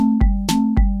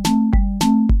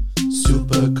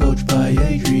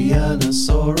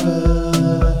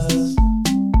Adrianasaurus.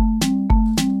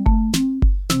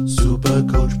 Super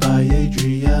coached by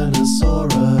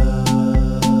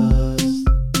Adrianasaurus.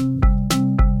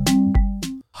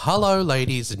 Hello,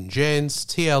 ladies and gents.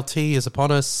 TLT is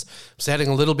upon us. I'm sounding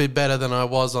a little bit better than I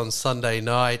was on Sunday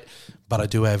night, but I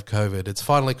do have COVID. It's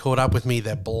finally caught up with me.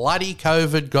 That bloody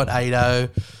COVID got 8-0.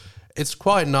 It's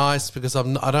quite nice because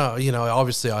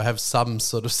obviously I have some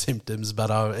sort of symptoms, but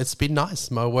it's been nice.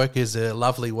 My work is a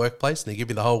lovely workplace and they give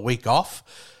me the whole week off.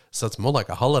 So it's more like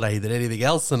a holiday than anything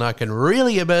else, and I can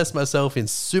really immerse myself in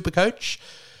Supercoach.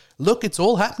 Look, it's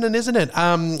all happening, isn't it?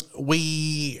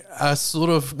 We've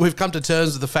come to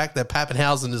terms with the fact that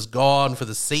Pappenhausen is gone for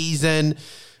the season.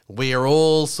 We are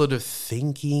all sort of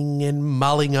thinking and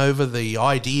mulling over the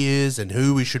ideas and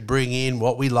who we should bring in,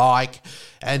 what we like.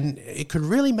 And it could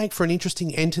really make for an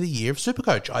interesting end to the year of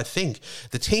Supercoach, I think.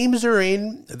 The teams are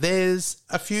in. There's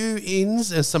a few ins.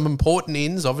 There's some important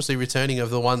ins, obviously returning of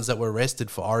the ones that were rested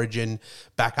for Origin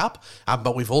back up.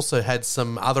 But we've also had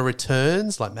some other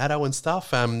returns like Maddo and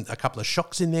stuff. A couple of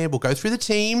shocks in there. We'll go through the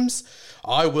teams.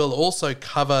 I will also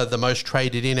cover the most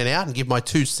traded in and out and give my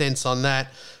 2 cents on that.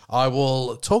 I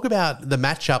will talk about the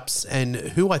matchups and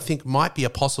who I think might be a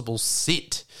possible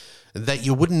sit that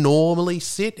you wouldn't normally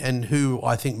sit, and who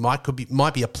I think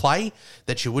might be a play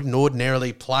that you wouldn't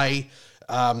ordinarily play.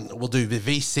 We'll do the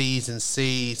VCs and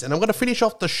Cs, and I'm going to finish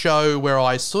off the show where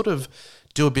I sort of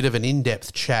do a bit of an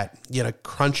in-depth chat,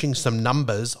 crunching some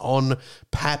numbers on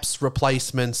Paps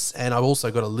replacements, and I've also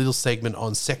got a little segment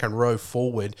on second row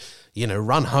forward,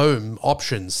 run home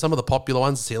options. Some of the popular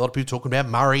ones, I see a lot of people talking about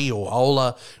Murray or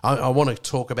Ola. I want to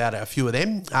talk about a few of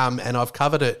them, and I've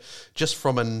covered it just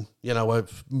from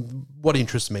what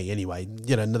interests me anyway.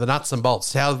 The nuts and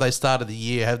bolts. How have they started the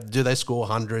year? Do they score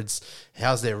hundreds?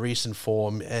 How's their recent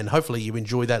form? And hopefully you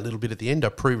enjoy that little bit at the end. I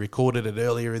pre-recorded it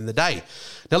earlier in the day.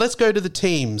 Now let's go to the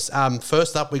teams.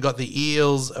 First up, we got the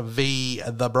Eels v.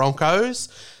 the Broncos.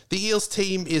 The Eels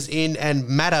team is in, and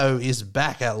Maddo is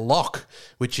back at lock,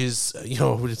 which is,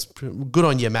 it's good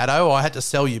on you, Maddo. I had to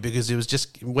sell you because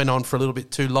it went on for a little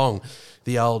bit too long,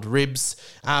 the old ribs.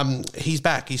 He's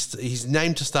back. He's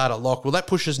named to start at lock. Well, that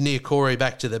pushes Niokore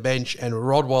back to the bench, and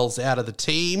Rodwell's out of the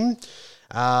team.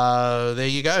 There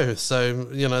you go. So,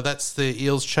 that's the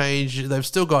Eels change. They've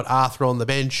still got Arthur on the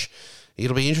bench.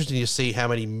 It'll be interesting to see how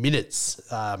many minutes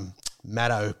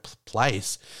Maddo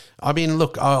plays. I mean,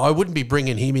 look, I wouldn't be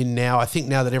bringing him in now. I think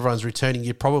now that everyone's returning,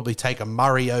 you'd probably take a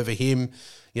Murray over him.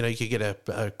 You could get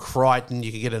a Crichton,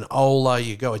 you could get an Ola,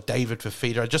 you could go with David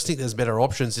Fafita. I just think there's better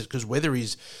options because whether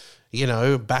he's,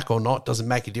 back or not doesn't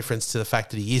make a difference to the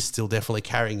fact that he is still definitely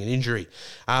carrying an injury.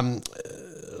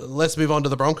 Let's move on to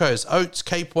the Broncos. Oates,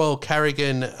 Capewell,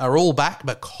 Carrigan are all back,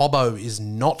 but Cobbo is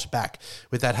not back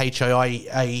with that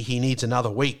HIA. He needs another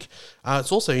week.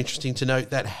 It's also interesting to note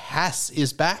that Haas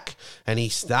is back and he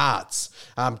starts.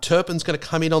 Turpin's going to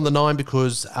come in on the 9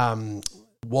 because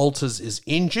Walters is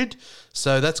injured.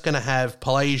 So that's going to have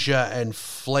Palasia and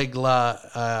Flegler,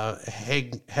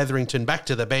 Hetherington back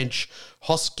to the bench.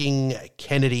 Hosking,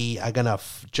 Kennedy are going to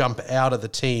jump out of the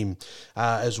team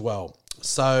as well.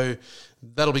 So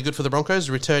that'll be good for the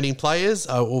Broncos, returning players,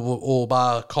 all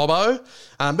bar Cobbo.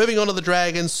 Moving on to the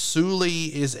Dragons,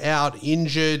 Sully is out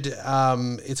injured.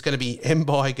 It's going to be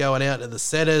Mbai going out to the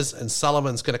centres, and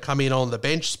Sullivan's going to come in on the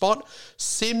bench spot.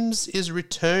 Sims is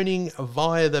returning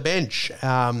via the bench,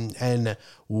 and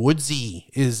Woodsy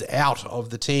is out of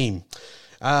the team.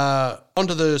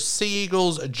 Onto the Sea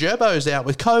Eagles, Gerbo's out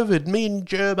with COVID. Me and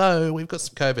Gerbo, we've got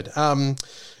some COVID.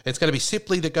 It's going to be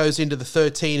Sipley that goes into the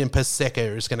 13, and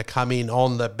Paseka is going to come in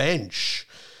on the bench.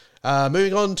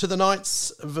 Moving on to the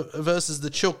Knights versus the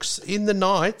Chooks. In the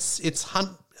Knights, it's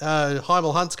Hunt.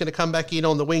 Hymel Hunt's going to come back in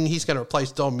on the wing. He's going to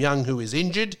replace Dom Young, who is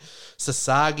injured.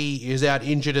 Sasagi is out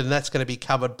injured, and that's going to be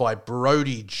covered by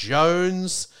Brodie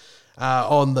Jones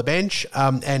on the bench.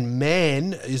 And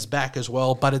Mann is back as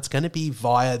well, but it's going to be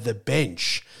via the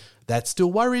bench. That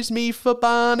still worries me for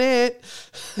Barnett,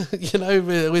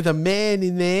 with a man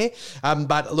in there.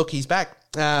 But look, he's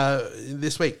back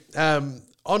this week.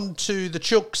 On to the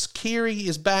Chooks. Keary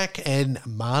is back and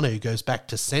Manu goes back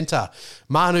to centre.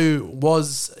 Manu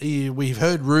we've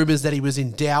heard rumours that he was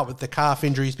in doubt with the calf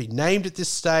injury. He's been named at this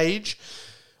stage.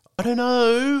 I don't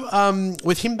know.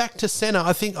 With him back to centre,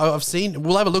 I think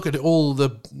we'll have a look at all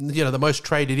the most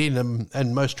traded in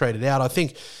and most traded out. I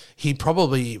think he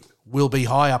probably will be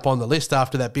high up on the list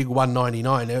after that big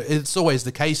 199. It's always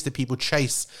the case that people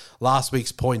chase last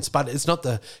week's points, but it's not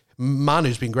the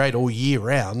Manu's been great all year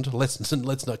round. Let's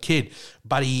not kid.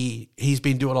 But he's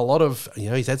been doing a lot of,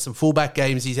 he's had some fullback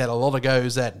games. He's had a lot of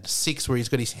goes at 6 where he's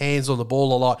got his hands on the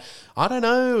ball a lot. I don't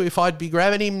know if I'd be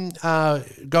grabbing him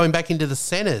going back into the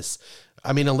centres.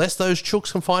 I mean, unless those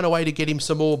chooks can find a way to get him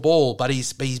some more ball, but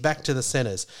he's back to the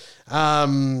centres.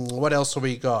 What else have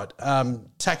we got?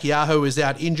 Takiaho is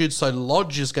out injured, so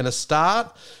Lodge is going to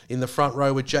start in the front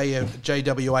row with JWH.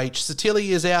 Satili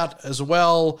is out as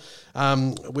well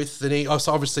with the knee. Oh,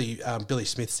 so obviously Billy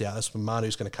Smith's out. That's when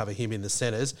Manu's going to cover him in the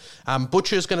centres.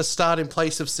 Butcher's going to start in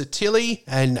place of Satili,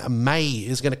 and May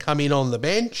is going to come in on the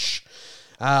bench.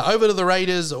 Over to the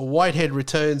Raiders, Whitehead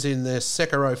returns in the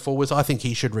second row forwards. I think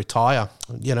he should retire.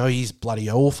 He's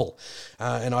bloody awful.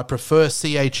 And I prefer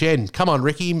CHN. Come on,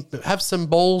 Ricky, have some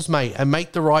balls, mate, and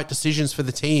make the right decisions for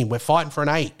the team. We're fighting for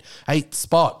an eighth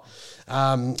spot.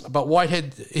 But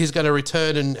Whitehead is going to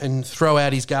return and throw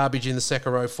out his garbage in the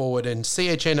second row forward, and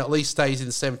CHN at least stays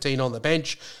in 17 on the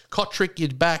bench. Kotrick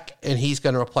is back, and he's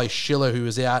going to replace Schiller, who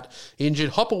is out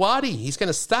injured. Hopewadi, he's going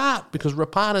to start because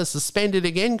Rapana's suspended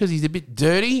again because he's a bit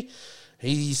dirty.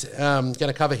 He's going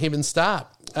to cover him and start.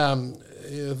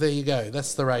 There you go.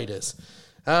 That's the Raiders.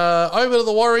 Over to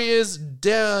the Warriors,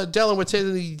 Dylan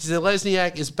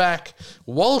Zelezniak is back.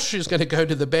 Walsh is going to go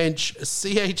to the bench.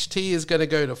 CHT is going to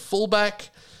go to fullback.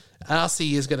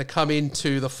 RC is going to come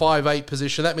into the 5'8"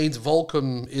 position. That means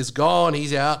Volcom is gone.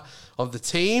 He's out of the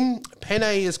team. Penne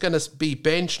is going to be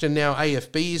benched, and now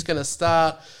AFB is going to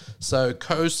start. So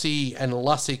Kosi and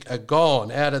Lussick are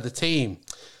gone out of the team.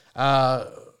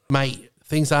 Mate,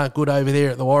 things aren't good over there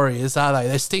at the Warriors, are they?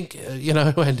 They stink,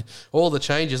 and all the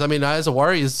changes. I mean, as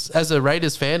a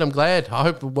Raiders fan, I'm glad. I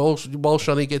hope Walsh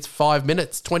only gets 5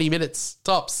 minutes, 20 minutes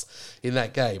tops in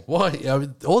that game. Why?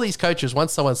 All these coaches,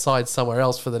 once someone signs somewhere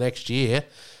else for the next year,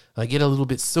 they get a little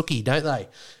bit sooky, don't they?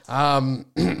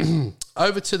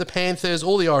 Over to the Panthers,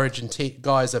 all the Origin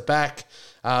guys are back.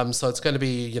 So it's going to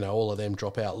be, all of them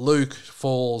drop out. Luke,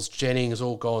 Falls, Jennings,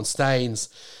 all gone. Staines.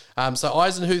 So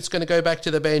Eisenhuth's going to go back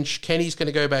to the bench. Kenny's going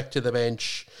to go back to the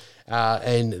bench.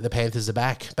 And the Panthers are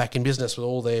back in business with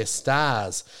all their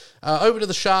stars. Over to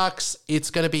the Sharks,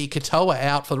 it's going to be Katoa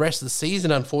out for the rest of the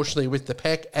season, unfortunately, with the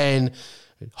pec, and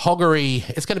Hoggery.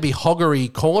 It's going to be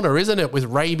Hoggery corner, isn't it, with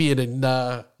Ramian and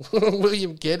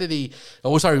William Kennedy.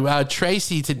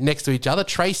 Tracy next to each other.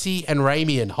 Tracy and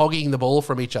Ramian hogging the ball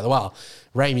from each other. Well,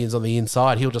 Ramian's on the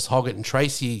inside. He'll just hog it, and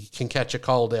Tracy can catch a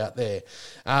cold out there.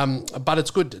 But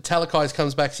it's good. Talakais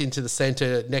comes back into the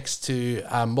centre next to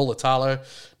Mulatalo.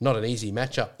 Not an easy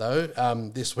matchup, though,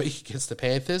 this week against the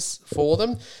Panthers for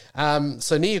them.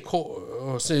 So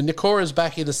Nikora's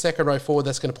back in the second row forward.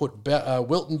 That's going to put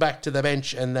Wilton back to the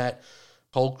bench, and that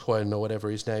Holquin, or whatever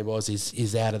his name was,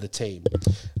 is out of the team.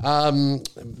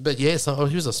 But yes,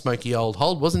 he was a smoky old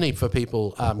hold, wasn't he, for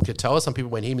people? Katoa, some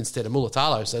people went him instead of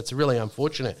Mulatalo, so it's really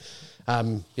unfortunate.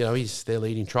 He's their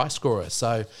leading try scorer,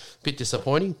 so a bit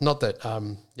disappointing. Not that,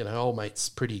 old mate's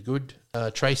pretty good.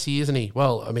 Tracy, isn't he?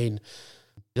 Well, I mean,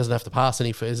 he doesn't have to pass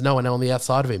any. There's no one on the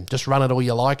outside of him. Just run it all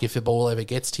you like if the ball ever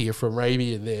gets to you from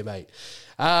Ramey in there, mate.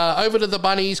 Over to the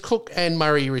Bunnies, Cook and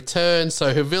Murray return.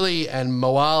 So Havili and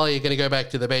Moali are going to go back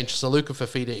to the bench. So Luca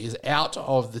Fafita is out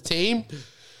of the team.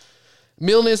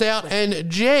 Milner's out,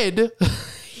 and Jed,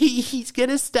 he's going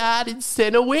to start in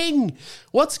centre wing.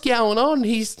 What's going on?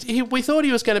 We thought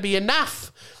he was going to be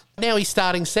enough. Now he's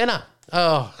starting centre.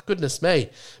 Oh, goodness me.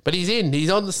 But he's in. He's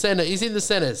on the centre. He's in the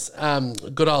centres.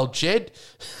 Good old Jed.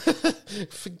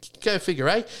 Go figure,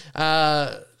 eh?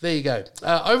 There you go.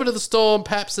 Over to the Storm.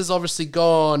 Paps is obviously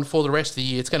gone for the rest of the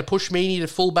year. It's going to push Meany to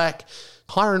fullback.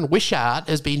 Kyron Wishart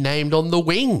has been named on the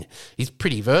wing. He's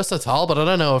pretty versatile, but I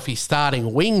don't know if he's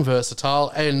starting wing versatile.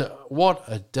 And what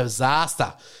a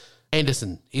disaster.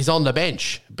 Anderson is on the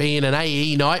bench, being an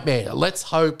AE nightmare. Let's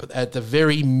hope at the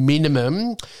very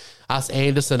minimum, us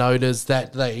Anderson owners,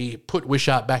 that they put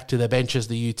Wishart back to the bench as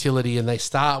the utility and they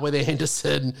start with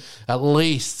Anderson, at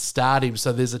least start him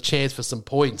so there's a chance for some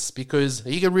points, because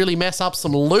he could really mess up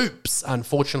some loops,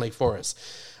 unfortunately for us.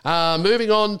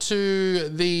 Moving on to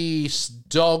the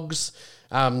Dogs,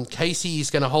 Casey is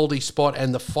going to hold his spot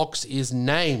and the Fox is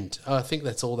named. I think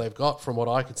that's all they've got from what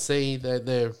I could see.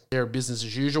 They're business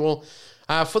as usual.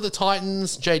 For the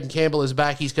Titans, Jaden Campbell is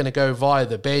back. He's going to go via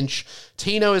the bench.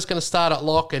 Tino is going to start at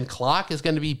lock, and Clark is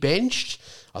going to be benched.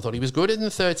 I thought he was good in the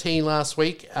 13 last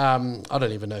week. I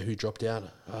don't even know who dropped out.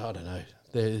 I don't know.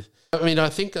 I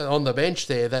think on the bench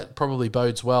there, that probably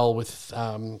bodes well with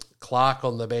Clark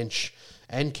on the bench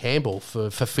and Campbell for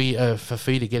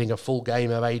Fafita getting a full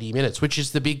game of 80 minutes, which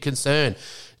is the big concern.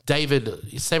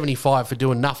 David 75 for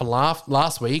doing nothing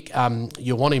last week.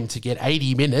 You want him to get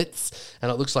 80 minutes,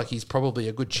 and it looks like he's probably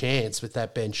a good chance with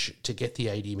that bench to get the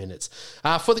 80 minutes.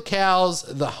 For the Cows,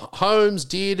 the Holmes,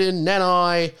 Dearden,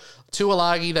 Nanai,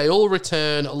 Tuolagi, they all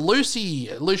return.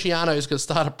 Luciano is going to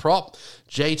start a prop.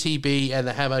 JTB and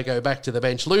the Hammer go back to the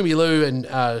bench. Lumilu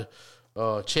and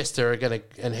Chester are going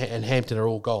to, and Hampton are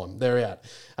all gone. They're out.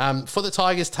 For the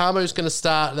Tigers, Tamu's going to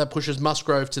start. That pushes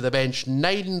Musgrove to the bench.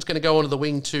 Naden's going to go onto the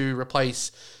wing to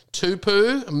replace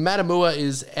Tupu. Matamua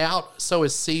is out. So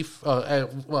is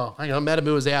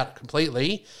Matamua's out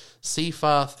completely.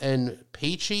 Seafarth and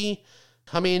Peachy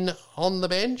come in on the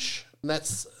bench. And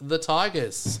that's the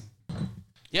Tigers.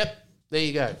 Yep, there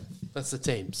you go. That's the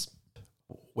teams.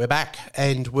 We're back,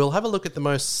 and we'll have a look at the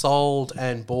most sold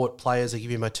and bought players. I'll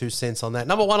give you my 2 cents on that.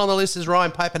 Number 1 on the list is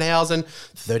Ryan Papenhausen,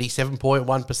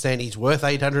 37.1%. He's worth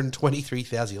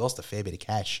 $823,000. He lost a fair bit of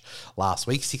cash last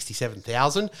week,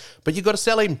 $67,000. But you've got to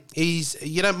sell him.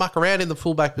 You don't muck around in the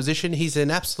fullback position. He's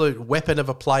an absolute weapon of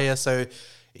a player, so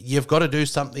you've got to do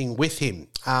something with him.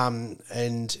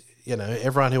 And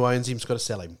everyone who owns him's got to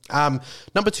sell him.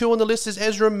 Number 2 on the list is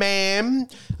Ezra Mam,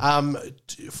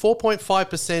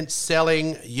 4.5%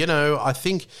 selling. I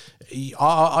think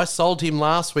I sold him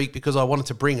last week because I wanted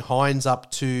to bring Hines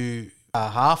up to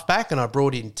halfback, and I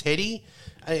brought in Teddy.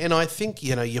 And I think,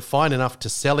 you're fine enough to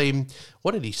sell him.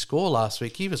 What did he score last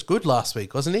week? He was good last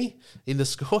week, wasn't he? In the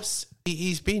scores.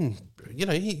 He's been, you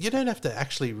don't have to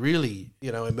actually really,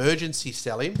 emergency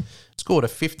sell him. Scored a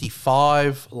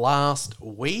 55 last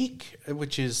week,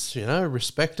 which is,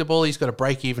 respectable. He's got a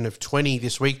break even of 20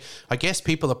 this week. I guess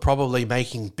people are probably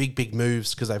making big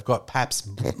moves because they've got Paps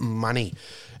money.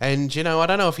 And, I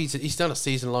don't know if he's done a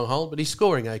season-long hold, but he's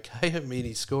scoring okay. I mean,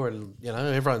 he's scoring,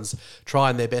 everyone's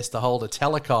trying their best to hold a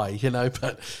Talakai,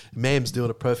 but Mam's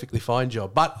doing a perfectly fine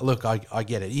job. But, look, I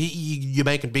get it. You're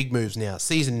making big moves now,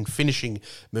 season-finishing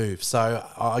moves, so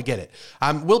I get it.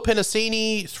 Will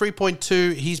Penasini,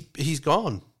 3.2, he's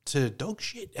gone to dog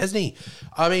shit, hasn't he?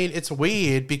 I mean, it's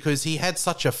weird because he had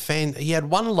such a he had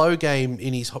one low game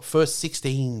in his first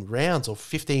 16 rounds or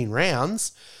 15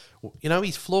 rounds.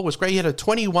 His floor was great. He had a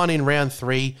 21 in round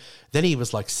 3. Then he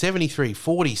was like 73,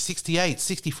 40, 68,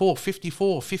 64,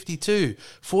 54, 52,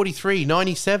 43,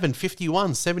 97,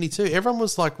 51, 72. Everyone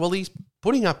was like, well, he's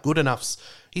putting up good enough.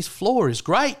 His floor is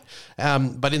great.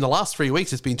 But in the last 3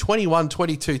 weeks, it's been 21,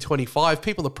 22, 25.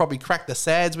 People have probably cracked the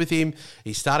sads with him.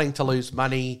 He's starting to lose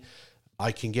money.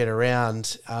 I can get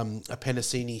around a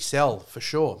Penasini sell for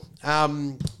sure.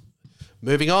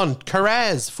 Moving on,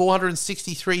 Carraz,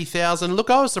 463,000.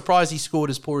 Look, I was surprised he scored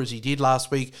as poor as he did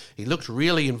last week. He looked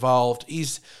really involved.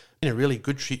 He's in a really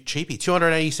good cheapie,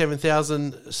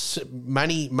 287,000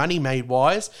 money made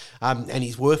wise, and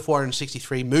he's worth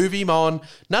 463. Move him on.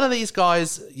 None of these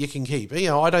guys you can keep.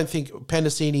 I don't think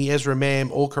Penasini, Ezra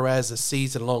Mam, or Carraz are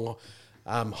season-long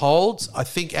holds. I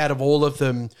think out of all of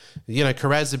them,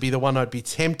 Carraz would be the one I'd be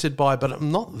tempted by, but I'm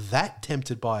not that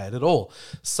tempted by it at all.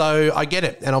 So I get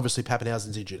it. And obviously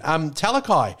Pappenhausen's injured.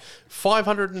 Talakai,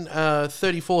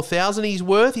 534,000 he's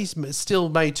worth. He's still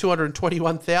made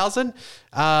 221,000.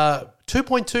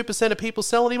 2.2% of people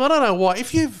selling him. I don't know why.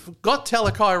 If you've got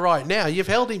Talakai right now, you've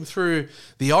held him through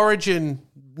the Origin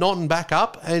not and back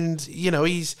up, and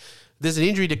there's an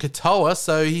injury to Katoa,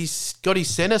 so he's got his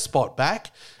centre spot back,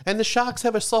 and the Sharks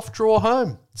have a soft draw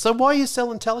home. So why are you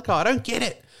selling Talakai? I don't get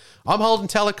it. I'm holding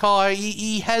Talakai.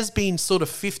 He has been sort of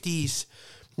 50s,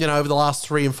 over the last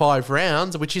 3 and 5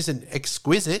 rounds, which isn't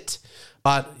exquisite,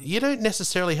 but you don't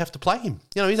necessarily have to play him.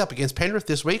 He's up against Penrith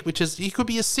this week, he could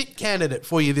be a sit candidate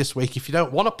for you this week if you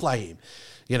don't want to play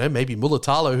him. Maybe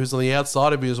Mulatalo, who's on the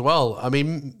outside of you as well. I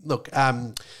mean, look,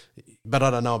 but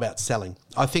I don't know about selling.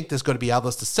 I think there's got to be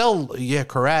others to sell. Yeah,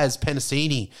 Carraz,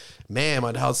 Penasini,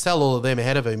 I'll sell all of them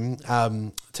ahead of him.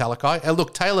 Talakai. And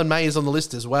look, Taylor May is on the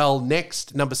list as well.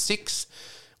 Next, number 6,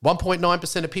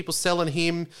 1.9% of people selling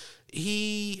him.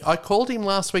 I called him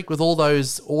last week with all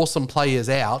those awesome players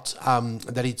out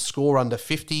that he'd score under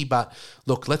 50. But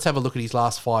look, let's have a look at his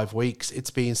last 5 weeks.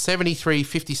 It's been 73,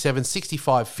 57,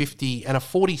 65, 50, and a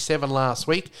 47 last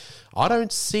week. I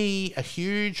don't see a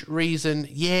huge reason.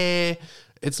 Yeah,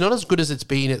 it's not as good as it's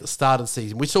been at the start of the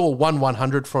season. We saw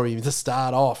 100 from him to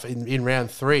start off in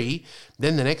round 3.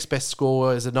 Then the next best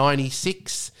score is a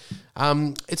 96.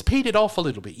 It's petered off a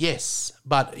little bit, yes,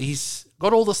 but he's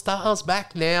got all the stars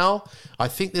back now. I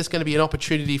think there's going to be an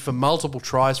opportunity for multiple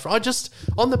tries.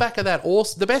 On the back of that,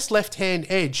 also, the best left-hand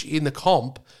edge in the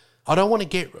comp, I don't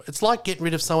want to it's like getting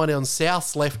rid of someone on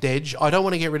South's left edge. I don't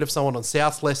want to get rid of someone on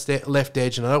South's left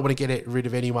edge, and I don't want to get rid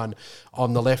of anyone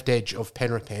on the left edge of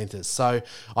Penrith Panthers. So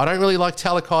I don't really like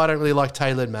Talakai. I don't really like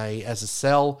Taylor May as a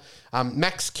sell.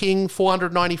 Max King,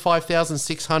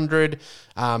 495,600.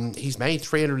 He's made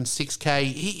 306K.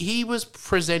 He was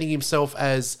presenting himself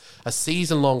as a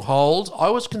season-long hold. I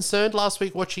was concerned last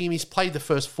week watching him. He's played the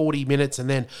first 40 minutes and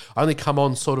then only come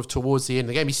on sort of towards the end of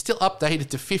the game. He's still updated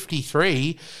to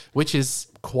 53, which is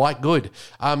quite good.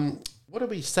 What do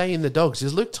we say in the Dogs?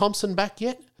 Is Luke Thompson back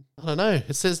yet? I don't know.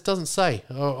 It doesn't say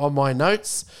on my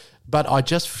notes, but I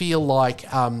just feel like,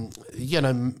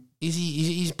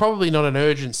 he's probably not an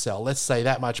urgent sell, let's say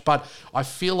that much. But I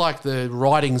feel like the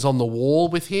writing's on the wall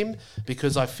with him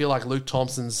because I feel like Luke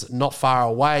Thompson's not far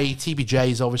away.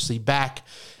 TBJ is obviously back.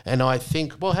 And I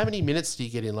think, well, how many minutes did he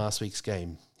get in last week's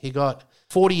game? He got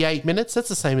 48 minutes. That's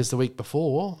the same as the week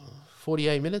before.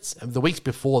 48 minutes. The weeks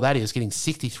before that, he was getting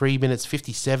 63 minutes,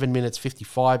 57 minutes,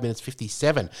 55 minutes,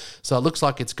 57. So it looks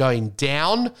like it's going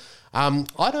down.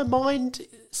 I don't mind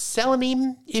selling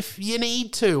him if you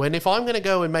need to. And if I'm going to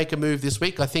go and make a move this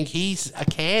week, I think he's a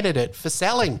candidate for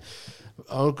selling.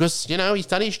 Because, he's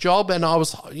done his job, and I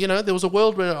was, there was a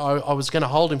world where I was going to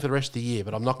hold him for the rest of the year,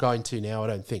 but I'm not going to now, I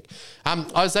don't think.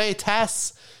 Isaiah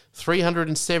Tass,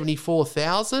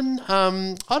 374,000.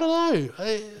 I don't know.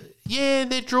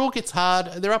 Their draw gets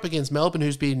hard. They're up against Melbourne,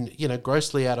 who's been,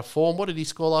 grossly out of form. What did he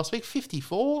score last week?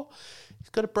 54. He's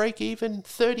got a break even,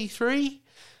 33.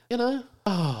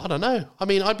 I don't know. I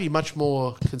mean, I'd be much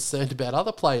more concerned about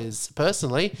other players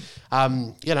personally.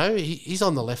 He's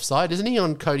on the left side, isn't he?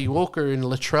 On Cody Walker and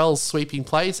Latrell's sweeping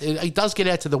plays. He does get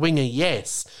out to the winger,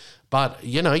 yes. But,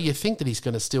 you think that he's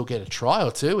going to still get a try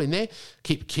or two in there.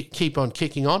 Keep on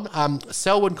kicking on.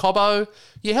 Selwyn Cobbo,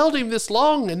 you held him this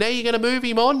long and now you're going to move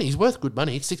him on. He's worth good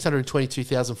money,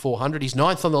 622,400. He's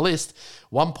ninth on the list,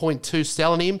 1.2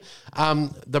 selling him.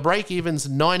 The break-even's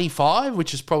 95,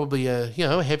 which is probably a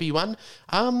heavy one.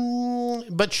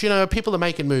 But, people are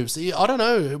making moves. I don't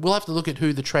know. We'll have to look at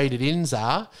who the traded ins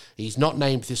are. He's not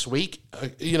named this week,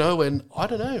 and I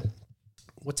don't know.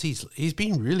 He's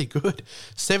been really good.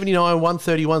 79,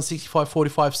 131, 65,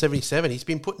 45, 77. He's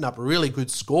been putting up really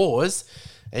good scores.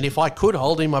 And if I could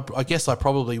hold him, I guess I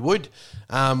probably would.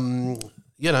 Would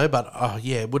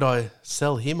I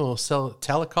sell him or sell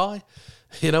Talakai?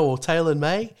 Or Taylor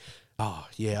May? Oh,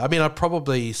 yeah. I mean, I'd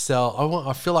probably sell.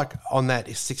 I feel like on that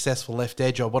successful left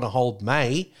edge, I want to hold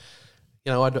May.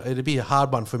 It'd be a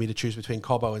hard one for me to choose between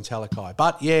Cobbo and Talakai.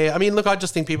 But, yeah, I mean, look, I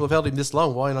just think people have held him this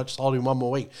long. Why not just hold him one more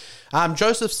week?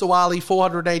 Joseph Sawali,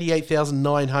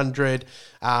 488,900.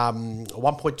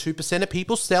 1.2% of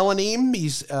people selling him.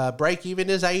 His break-even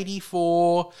is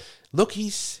 84. Look,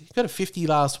 he's got a 50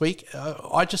 last week.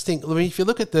 I just think, if you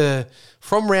look at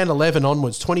from round 11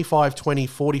 onwards, 25, 20,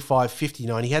 45,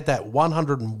 59, he had that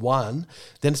 101,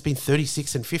 then it's been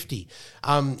 36 and 50.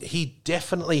 He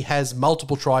definitely has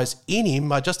multiple tries in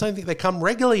him. I just don't think they come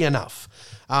regularly enough.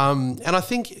 And I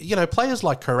think, players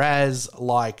like Karaz,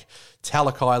 like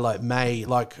Talakai, like May,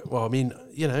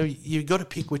 you've got to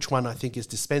pick which one I think is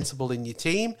dispensable in your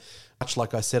team. Much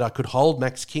like I said, I could hold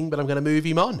Max King, but I'm going to move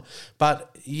him on. But,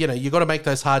 you've got to make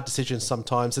those hard decisions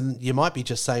sometimes. And you might be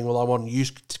just saying, well, I want to use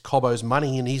Cobbo's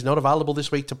money and he's not available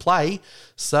this week to play,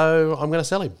 so I'm going to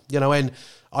sell him. And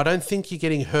I don't think you're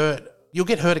getting hurt. You'll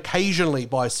get hurt occasionally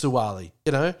by Suwali,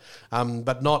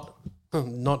 but not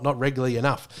regularly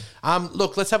enough.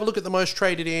 Look, let's have a look at the most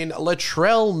traded in.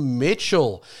 Latrell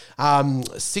Mitchell,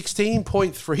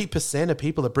 16.3% of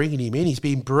people are bringing him in. He's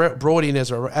been brought in at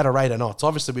a rate of knots.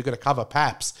 Obviously, we've got to cover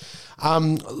Paps.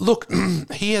 Look,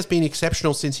 he has been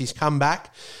exceptional since he's come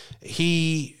back.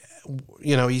 He's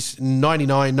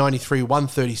 99, 93,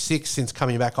 136 since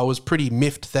coming back. I was pretty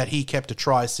miffed that he kept a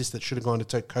try assist that should have gone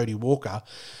to Cody Walker.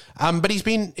 But he's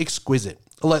been exquisite.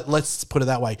 Let's put it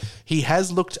that way. He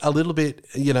has looked a little bit,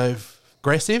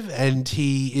 aggressive, and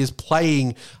he is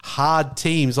playing hard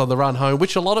teams on the run home,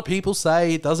 which a lot of people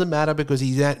say it doesn't matter because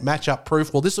he's matchup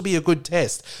proof. Well, this will be a good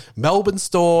test. Melbourne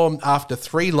Storm, after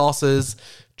 3 losses,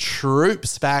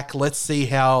 troops back. Let's see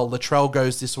how Latrell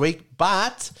goes this week.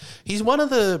 But he's one of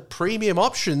the premium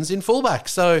options in fullback,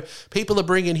 so people are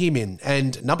bringing him in.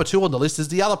 And number 2 on the list is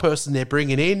the other person they're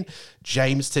bringing in,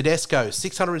 James Tedesco,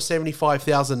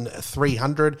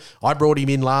 675,300. I brought him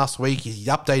in last week. He's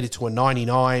updated to a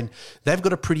 99. They've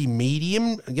got a pretty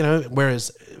medium,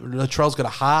 whereas Latrell's got a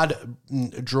hard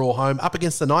draw home. Up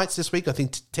against the Knights this week, I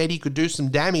think Teddy could do some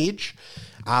damage.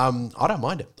 I don't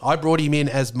mind it. I brought him in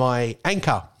as my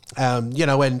anchor, and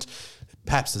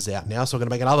Paps is out now, so I'm going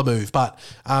to make another move. But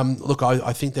look,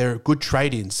 I think they're good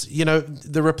trade-ins. You know,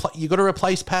 you got to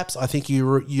replace Paps. I think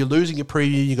you're losing a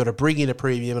premium. You got to bring in a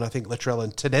premium, and I think Latrell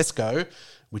and Tedesco,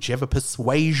 whichever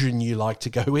persuasion you like to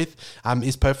go with,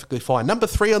 is perfectly fine. Number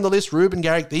 3 on the list, Ruben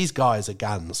Garrick. These guys are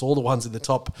guns. All the ones in the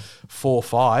top 4,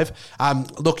 5.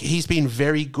 Look, he's been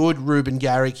very good, Ruben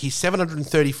Garrick. He's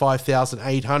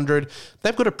 735,800.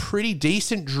 They've got a pretty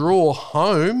decent draw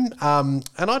home, and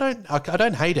I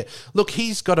don't hate it. Look,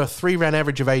 he's got a 3-round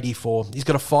average of 84. He's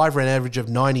got a 5-round average of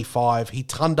 95. He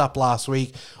turned up last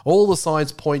week. All the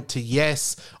signs point to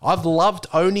yes. I've loved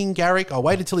owning Garrick. I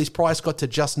waited till his price got to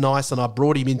just nice, and I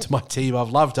brought him into my team. I've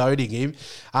loved owning him.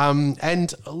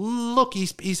 And look,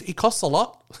 he costs a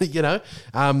lot, you know,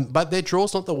 but their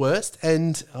draw's not the worst,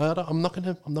 and I'm not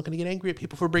going to get angry at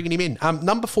people for bringing him in.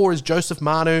 Number 4 is Joseph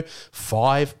Manu,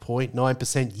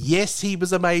 5.9%. Yes, he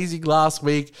was amazing last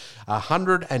week.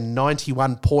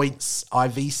 191 points. I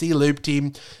VC looped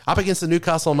him up against the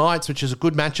Newcastle Knights, which is a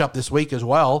good matchup this week as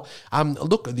well.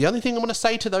 Look, the only thing I'm going to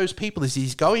say to those people is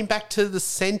he's going back to the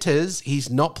centres.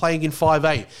 He's not playing in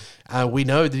 5'8". We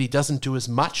know that he doesn't do as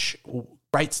much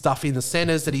great stuff in the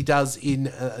centres that he does in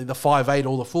the 5'8"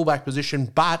 or the fullback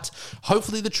position, but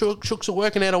hopefully the Chooks are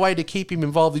working out a way to keep him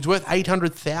involved. He's worth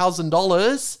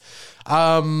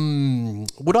 $800,000.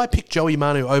 Would I pick Joey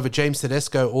Manu over James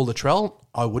Tedesco or Latrell?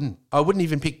 I wouldn't. I wouldn't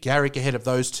even pick Garrick ahead of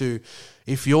those two.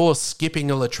 If you're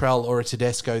skipping a Latrell or a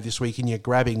Tedesco this week and you're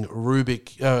grabbing Ruben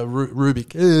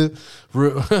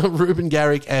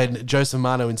Garrick and Joseph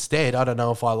Manu instead, I don't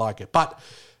know if I like it. But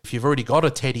if you've already got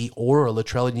a Teddy or a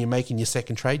Latrell and you're making your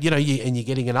second trade, and you're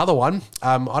getting another one,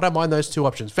 I don't mind those two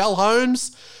options. Val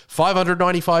Holmes,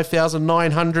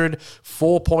 595,900,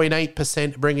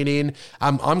 4.8% bringing in.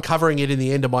 I'm covering it in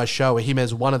the end of my show, him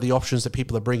as one of the options that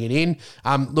people are bringing in.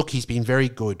 Look, he's been very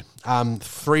good.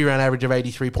 3-round average of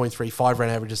 83.3,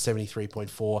 5-round average of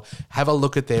 73.4. Have a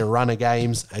look at their run of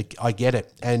games. I get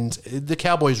it. And the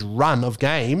Cowboys' run of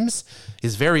games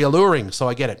is very alluring, so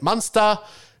I get it. Munster,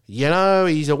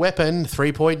 he's a weapon,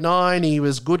 3.9. He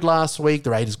was good last week. The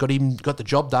Raiders got the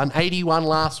job done. 81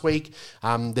 last week.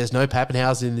 There's no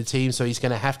Pappenhausen in the team, so he's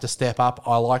going to have to step up.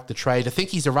 I like the trade. I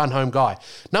think he's a run-home guy.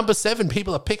 Number 7,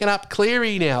 people are picking up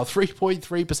Cleary now,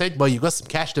 3.3%. Well, you've got some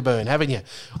cash to burn, haven't you?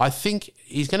 I think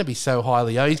he's going to be so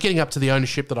highly owned. He's getting up to the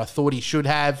ownership that I thought he should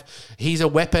have. He's a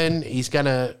weapon. He's going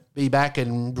to be back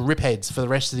and rip heads for the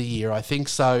rest of the year, I think.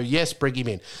 So, yes, bring him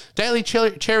in. Daly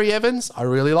Cherry Evans, I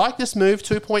really like this move,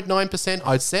 2.9%.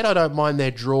 I said I don't mind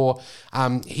their draw.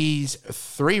 He's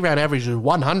 3-round average of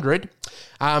 100.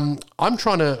 I'm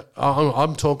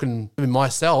talking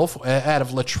myself out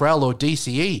of Latrell or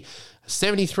DCE.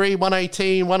 73,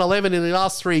 118, 111 in the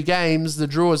last 3 games. The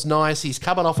draw is nice. He's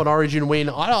coming off an Origin win.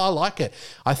 I like it.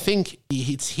 I think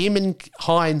it's him and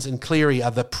Hines and Cleary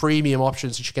are the premium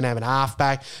options that you can have in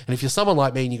halfback. And if you're someone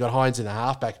like me and you got Hines in the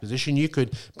halfback position, you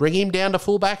could bring him down to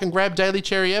fullback and grab Daly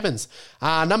Cherry Evans.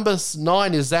 Number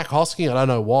 9 is Zach Hosking. I don't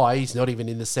know why. He's not even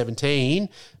in the 17.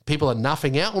 People are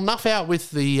nuffing out. Well, nuff out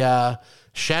with the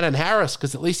Shannon Harris,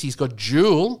 because at least he's got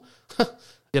Jewel.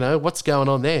 What's going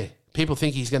on there? People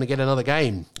think he's going to get another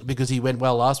game because he went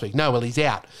well last week. No, well, he's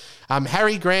out.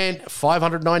 Harry Grant,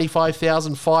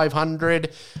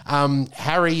 595,500.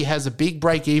 Harry has a big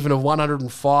break even of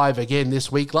 105 again this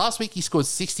week. Last week he scored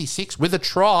 66 with a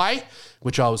try,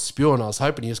 which I was spewing. I was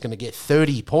hoping he was going to get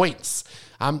 30 points.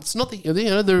 It's not the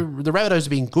Rabbitohs have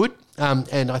been good,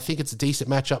 and I think it's a decent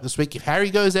matchup this week. If Harry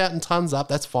goes out and tons up,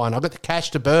 that's fine. I've got the cash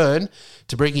to burn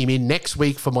to bring him in next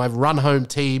week for my run-home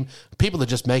team. People are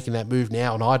just making that move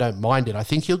now, and I don't mind it. I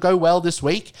think he'll go well this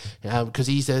week because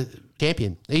he's a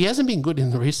champion. He hasn't been good in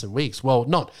the recent weeks. Well,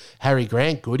 not Harry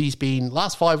Grant good. He's been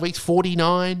last 5 weeks,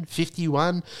 49,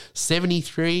 51,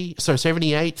 73,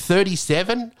 78,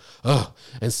 37,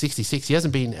 and 66. He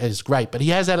hasn't been as great, but he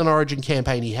has had an Origin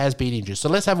campaign. He has been injured. So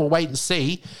let's have a wait and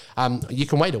see. You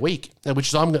can wait a week,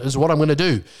 which is what I'm going to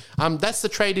do. That's the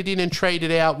traded in and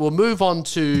traded out. We'll move on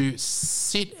to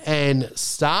sit and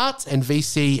starts and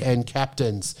VC and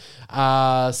captains.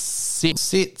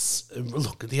 Sits.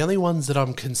 Look, the only ones that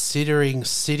I'm considering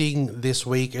sitting this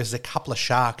week is a couple of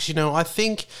Sharks. I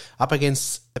think up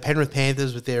against the Penrith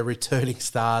Panthers with their returning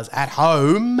stars at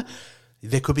home,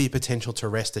 there could be a potential to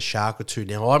rest a Shark or two.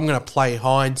 Now, I'm going to play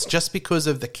Hines just because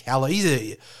of the caliber.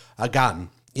 He's a gun,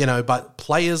 but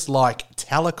players like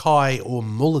Talakai or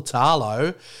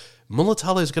Mulatalo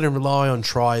is going to rely on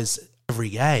tries every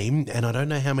game, and I don't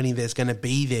know how many there's going to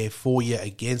be there for you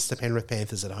against the Penrith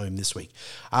Panthers at home this week.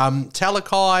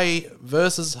 Talakai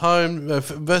versus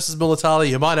Mulatalo,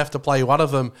 you might have to play one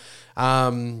of them.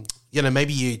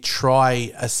 maybe you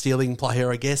try a stealing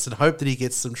player, I guess, and hope that he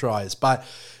gets some tries. But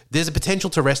there's a potential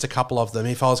to rest a couple of them.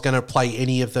 If I was going to play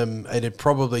any of them, it'd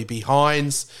probably be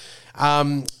Hines.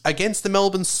 Against the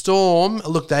Melbourne Storm,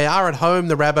 look, they are at home,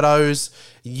 the Rabbitohs.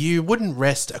 You wouldn't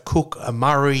rest a Cook, a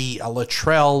Murray, a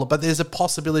Latrell, but there's a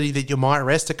possibility that you might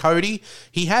rest a Cody.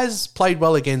 He has played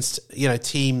well against,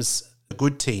 teams,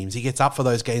 good teams. He gets up for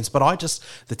those games, but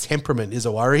the temperament is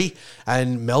a worry,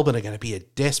 and Melbourne are going to be a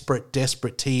desperate,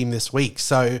 desperate team this week.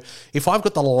 So if I've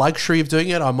got the luxury of doing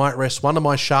it, I might rest one of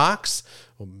my Sharks,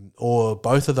 or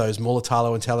both of those,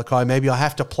 Mulatalo and Talakai. Maybe I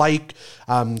have to play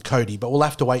Cody, but we'll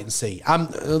have to wait and see.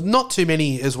 Not too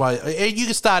many as well. You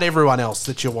can start everyone else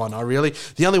that you want.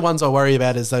 The only ones I worry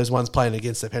about is those ones playing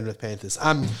against the Penrith Panthers.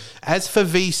 As for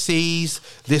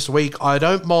VCs this week, I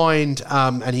don't mind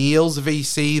an Eels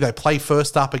VC. They play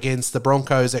first up against the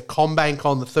Broncos at CommBank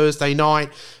on the Thursday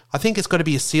night. I think it's got to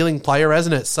be a ceiling player,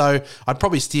 hasn't it? So I'd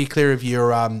probably steer clear of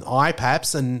your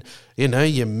iPaps and,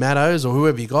 your Mattos or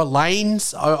whoever you got.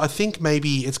 Lanes, I think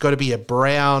maybe it's got to be a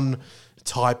Brown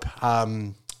type,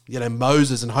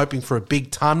 Moses, and hoping for a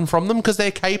big ton from them because they're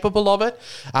capable of it.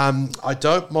 I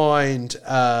don't mind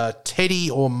Teddy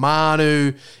or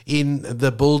Manu in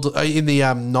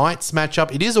the Knights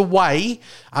matchup. It is away,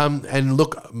 and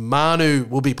look, Manu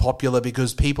will be popular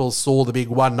because people saw the big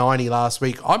 190 last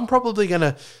week. I'm probably going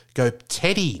to go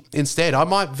Teddy instead. I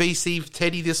might VC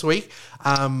Teddy this week.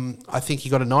 I think he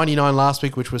got a 99 last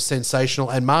week, which was sensational,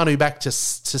 and Manu back to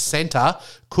centre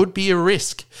could be a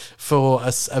risk for a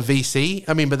VC.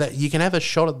 But you can have a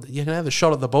shot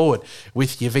at the board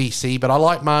with your VC. But I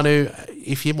like Manu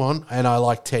if you want, and I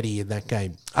like Teddy in that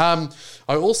game. I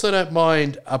also don't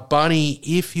mind a bunny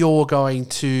if you're going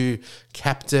to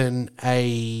captain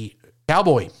a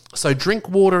Cowboy. So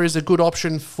Drinkwater is a good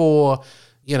option for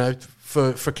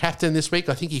for captain this week.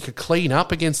 I think he could clean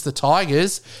up against the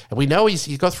Tigers, and we know he's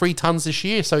got 3 tons this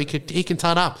year, so he can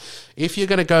ton up. If you're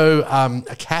going to go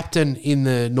a captain in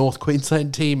the North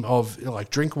Queensland team of like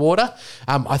Drinkwater,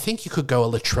 I think you could go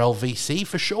a Latrell VC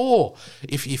for sure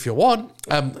if you want.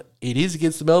 It is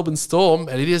against the Melbourne Storm,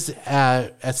 and it is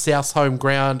at South's home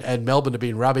ground, and Melbourne have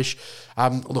been rubbish.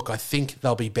 Look, I think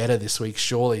they'll be better this week,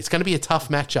 surely. It's going to be a tough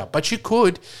matchup, but you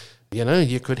could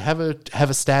have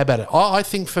a stab at it. I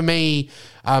think for me,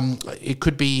 it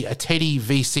could be a Teddy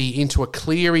VC into a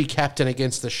Cleary captain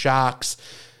against the Sharks.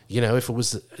 If it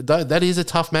was, that is a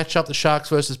tough matchup, the Sharks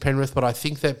versus Penrith, but I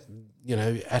think that,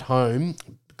 at home,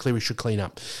 Cleary should clean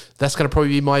up. That's going to probably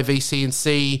be my VC and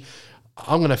C.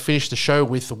 I'm going to finish the show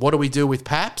with what do we do with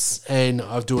Paps, and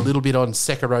I'll do a little bit on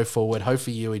second row forward.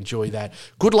 Hopefully you enjoy that.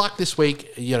 Good luck this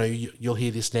week. You'll hear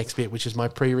this next bit, which is my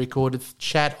pre-recorded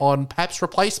chat on Paps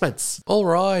replacements. All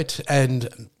right,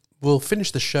 and we'll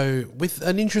finish the show with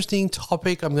an interesting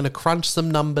topic. I'm going to crunch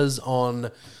some numbers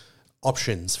on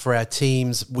options for our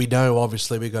teams. We know,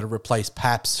 obviously, we've got to replace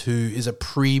Paps, who is a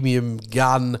premium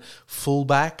gun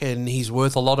fullback, and he's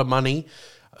worth a lot of money.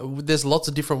 There's lots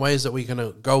of different ways that we're going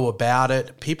to go about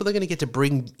it. People are going to get to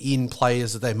bring in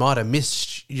players that they might have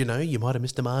missed. You might have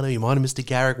missed a Manu, you might have missed a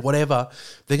Garrick, whatever.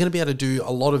 They're going to be able to do a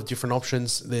lot of different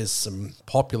options. There's some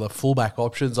popular fullback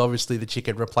options, obviously, that you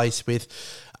could replace with.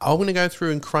 I'm going to go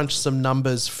through and crunch some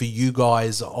numbers for you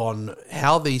guys on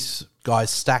how these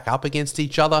guys stack up against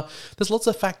each other. There's lots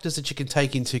of factors that you can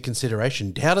take into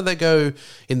consideration. How do they go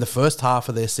in the first half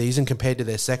of their season compared to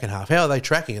their second half? How are they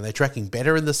tracking? Are they tracking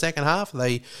better in the second half? Are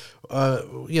they, are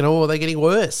they getting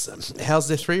worse? How's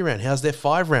their 3 round? How's their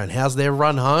 5 round? How's their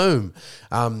run home?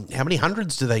 How many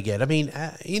hundreds do they get?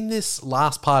 In this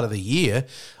last part of the year,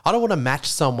 I don't want to match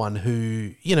someone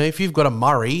who, if you've got a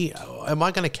Murray, am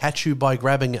I going to catch you by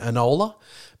grabbing an Ola?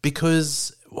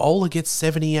 Because Ola gets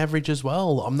 70 average as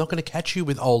well. I'm not going to catch you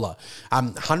with Ola.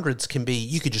 Hundreds can be,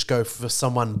 you could just go for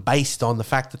someone based on the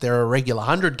fact that they're a regular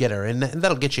 100 getter, and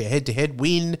that'll get you a head-to-head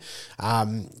win,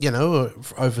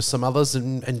 over some others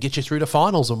and get you through to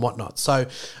finals and whatnot. So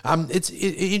it's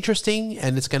interesting,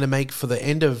 and it's going to make for the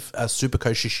end of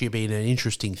Supercoach this year being an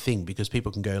interesting thing because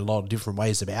people can go a lot of different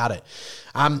ways about it.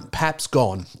 Paps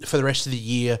gone for the rest of the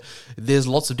year. There's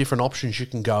lots of different options you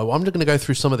can go. I'm just going to go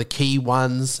through some of the key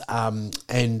ones,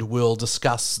 and we'll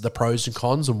discuss the pros and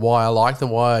cons and why I like them,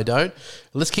 why I don't.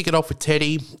 Let's kick it off with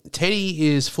Teddy. Teddy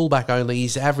is fullback only.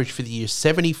 His average for the year is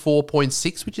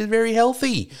 74.6, which is very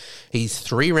healthy. His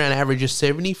 3-round average is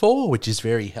 74, which is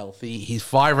very healthy. His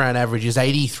 5-round average is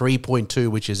 83.2,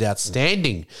 which is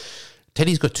outstanding.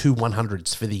 Teddy's got 2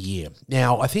 100s for the year.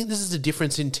 Now, I think this is the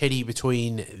difference in Teddy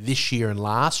between this year and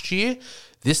last year.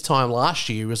 This time last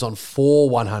year, he was on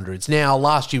 4 100s. Now,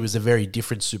 last year was a very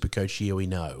different Supercoach year, we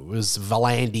know. It was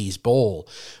Valandy's ball.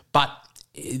 But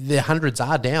the hundreds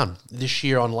are down this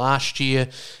year on last year,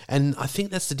 and I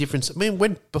think that's the difference. I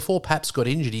mean, before Paps got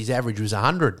injured, his average was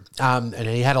 100, and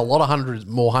he had a lot of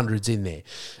more hundreds in there.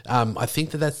 I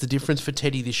think that's the difference for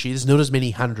Teddy this year. There's not as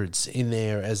many hundreds in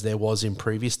there as there was in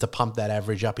previous to pump that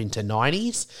average up into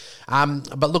 90s.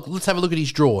 But look, let's have a look at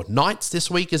his draw. Knights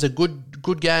this week is a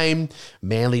good game.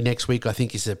 Manly next week, I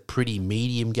think, is a pretty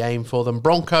medium game for them.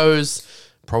 Broncos,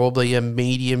 probably a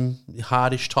medium,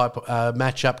 hardish type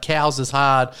matchup. Cows is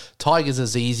hard. Tigers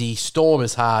is easy. Storm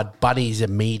is hard. Bunnies are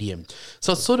medium.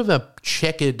 So it's sort of a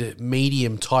checkered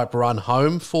medium type run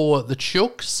home for the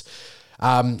Chooks.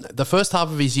 The first half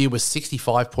of his year was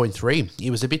 65.3.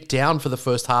 He was a bit down for the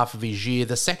first half of his year.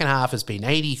 The second half has been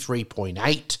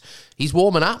 83.8. He's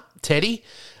warming up, Teddy.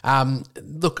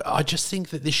 Look, I just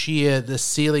think that this year the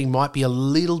ceiling might be a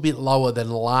little bit lower than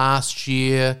last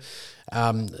year.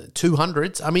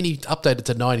 200s. I mean, he updated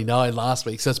to 99 last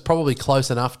week, so it's probably close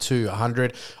enough to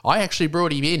 100. I actually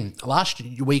brought him in. Last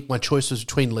week, my choice was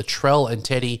between Latrell and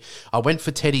Teddy. I went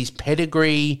for Teddy's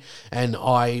pedigree, and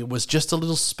I was just a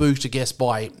little spooked, I guess,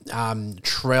 by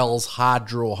Trell's hard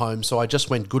draw home, so I just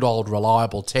went good old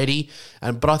reliable Teddy.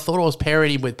 But I thought I was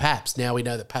pairing him with Paps. Now we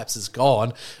know that Paps is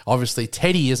gone. Obviously,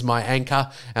 Teddy is my anchor,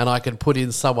 and I can put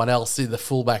in someone else in the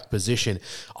fullback position.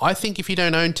 I think if you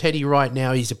don't own Teddy right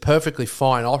now, he's a perfectly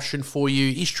fine option for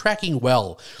you. He's tracking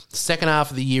well. The second half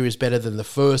of the year is better than the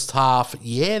first half.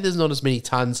 Yeah, there's not as many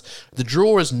tons. The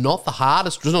draw is not the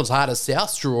hardest. It's not as hard as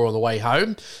South's draw on the way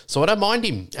home. So I don't mind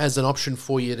him as an option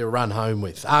for you to run home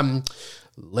with.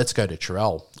 Let's go to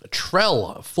Trell.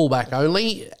 Trell, fullback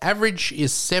only. Average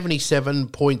is 77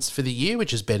 points for the year,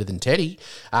 which is better than Teddy.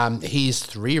 His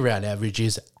 3-round average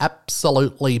is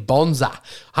absolutely bonza.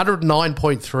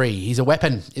 109.3. He's a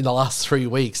weapon in the last 3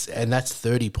 weeks, and that's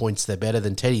 30 points they're better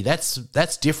than Teddy.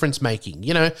 That's difference making.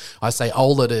 You know, I say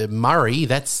Ola to Murray,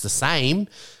 that's the same.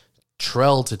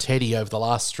 Trell to Teddy over the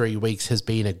last 3 weeks has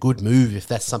been a good move if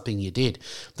that's something you did.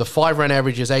 The 5-run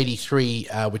average is 83,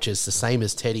 which is the same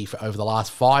as Teddy for over the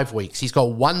last 5 weeks. He's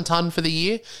got 1 ton for the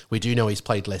year. We do know he's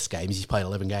played less games. He's played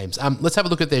 11 games. Let's have a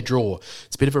look at their draw.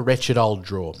 It's a bit of a wretched old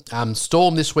draw.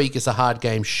 Storm this week is a hard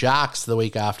game. Sharks the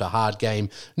week after, hard game.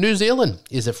 New Zealand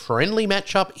is a friendly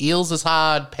matchup. Eels is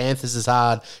hard. Panthers is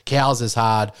hard. Cows is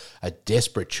hard. A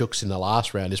desperate Chooks in the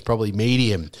last round is probably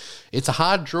medium. It's a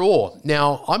hard draw.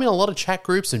 Now, I'm in a lot of chat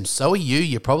groups, and so are you.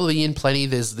 You're probably in plenty.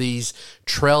 There's these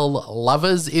Trell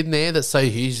lovers in there that say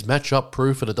he's matchup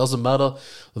proof and it doesn't matter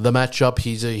the matchup.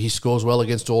 He scores well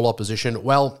against all opposition.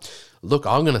 Well, look,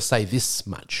 I'm going to say this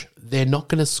much. They're not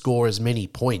going to score as many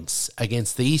points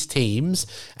against these teams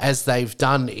as they've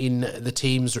done in the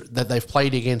teams that they've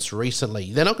played against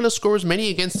recently. They're not going to score as many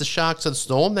against the Sharks and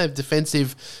Storm. They're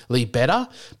defensively better.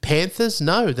 Panthers,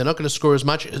 no, they're not going to score as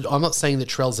much. I'm not saying that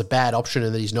Trell's a bad option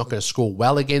and that he's not going to score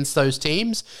well against those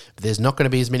teams, but there's not going to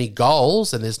be as many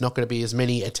goals and there's not going to be as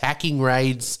many attacking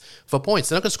raids for points.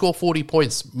 They're not going to score 40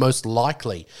 points, most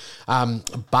likely.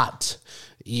 But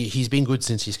he's been good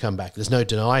since he's come back. There's no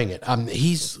denying it.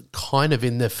 He's kind of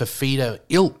in the Fafita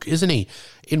ilk, isn't he?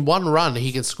 In one run,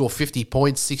 he can score 50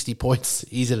 points, 60 points.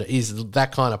 He's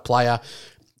that kind of player.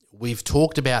 We've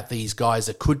talked about these guys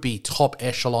that could be top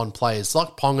echelon players like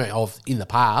Ponga in the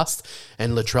past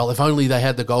and Latrell. If only they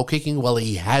had the goal kicking. Well,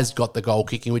 he has got the goal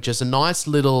kicking, which is a nice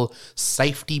little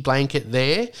safety blanket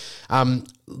there.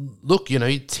 Look, you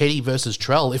know, Teddy versus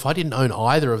Trell, if I didn't own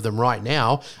either of them right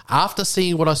now, after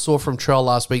seeing what I saw from Trell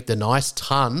last week, the nice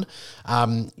ton,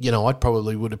 you know, I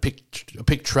probably would have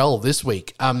picked Trell this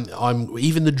week. I'm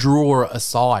even the draw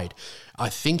aside, I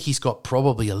think he's got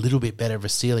probably a little bit better of a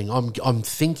ceiling. I'm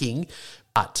thinking,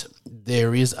 but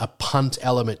there is a punt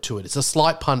element to it. It's a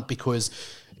slight punt because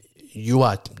you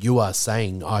are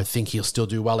saying I think he'll still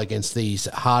do well against these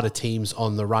harder teams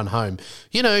on the run home.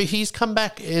 You know, he's come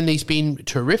back and he's been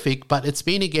terrific, but it's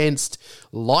been against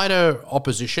lighter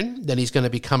opposition than he's going to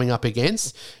be coming up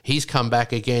against. He's come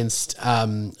back against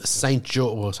St.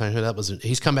 George.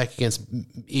 He's come back against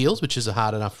Eels, which is a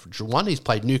hard enough one. He's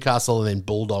played Newcastle and then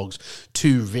Bulldogs,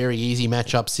 2 very easy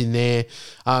matchups in there.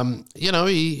 You know,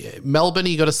 Melbourne,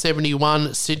 he got a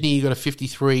 71. Sydney, you got a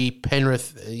 53.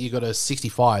 Penrith, you got a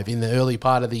 65 in the early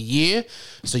part of the year.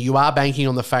 So you are banking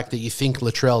on the fact that you think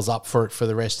Latrell's up for it for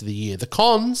the rest of the year. The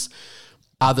cons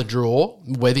are the draw,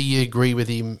 whether you agree with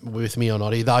me or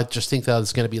not. I just think that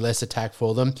there's going to be less attack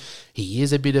for them. He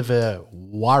is a bit of a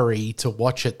worry to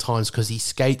watch at times because he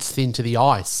skates thin to the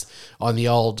ice on the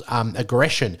old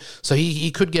aggression. So he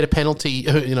could get a penalty,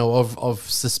 you know, of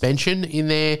suspension in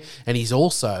there, and he's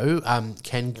also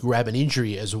can grab an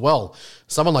injury as well.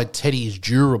 Someone like Teddy is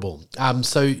durable.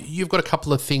 So you've got a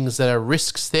couple of things that are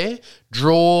risks there.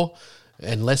 Draw,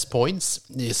 and less points,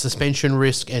 suspension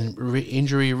risk and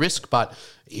injury risk. But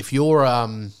if you're,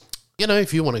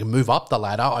 if you want to move up the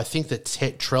ladder, I think that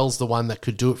Trell's the one that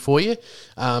could do it for you.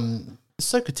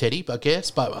 So could Teddy, I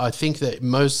guess. But I think that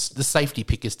the safety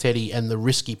pick is Teddy, and the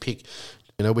risky pick,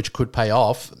 which could pay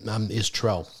off, is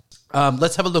Trell.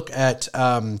 Let's have a look at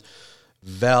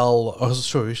Val. Oh,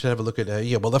 sure, we should have a look at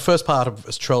the first part of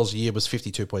Trell's year was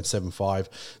 52.75.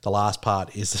 The last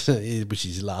part is, which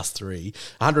is his last three,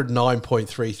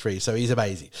 109.33. So he's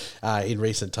amazing in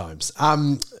recent times.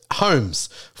 Holmes,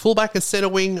 fullback and centre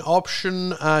wing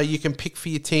option. You can pick for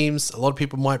your teams. A lot of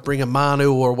people might bring a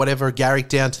Manu or whatever, Garrick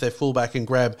down to their fullback and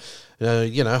grab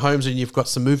Holmes, and you've got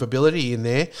some movability in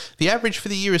there. The average for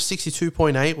the year is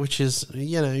 62.8, which is,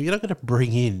 you're not going to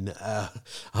bring in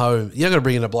Holmes. You're not going to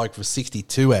bring in a bloke for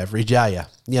 62 average, are you?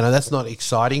 That's not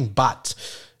exciting, but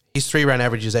his 3-round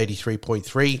average is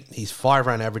 83.3. His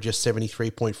 5-round average is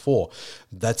 73.4.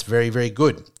 That's very, very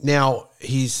good. Now,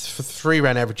 his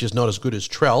 3-round average is not as good as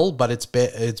Trell, but it's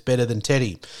better than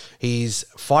Teddy. His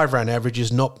 5-round average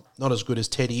is not as good as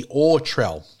Teddy or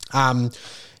Trell.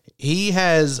 He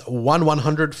has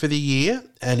 100 for the year,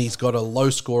 and he's got a low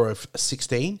score of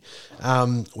 16,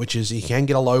 which is he can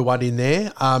get a low one in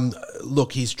there.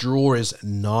 Look, his draw is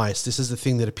nice. This is the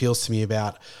thing that appeals to me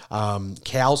about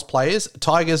Cows players.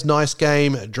 Tigers, nice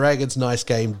game. Dragons, nice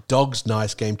game. Dogs,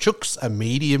 nice game. Chooks, a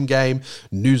medium game.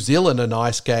 New Zealand, a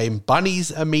nice game. Bunnies,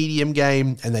 a medium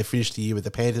game. And they finished the year with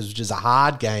the Panthers, which is a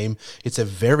hard game. It's a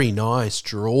very nice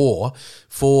draw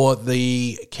for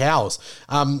the Cows.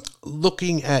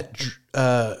 Looking at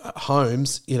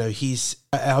Holmes, his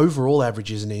overall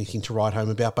average isn't anything to write home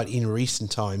about, but in recent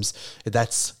times,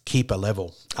 that's keeper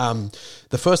level.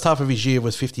 The first half of his year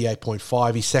was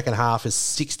 58.5. His second half is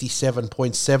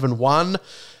 67.71.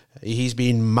 He's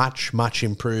been much, much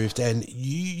improved. And,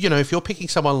 if you're picking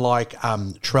someone like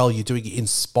Trell, you're doing it in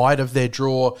spite of their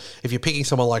draw. If you're picking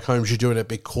someone like Holmes, you're doing it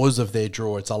because of their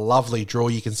draw. It's a lovely draw.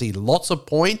 You can see lots of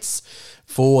points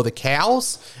for the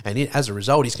Cows, and as a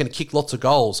result, he's going to kick lots of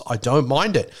goals. I don't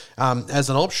mind it as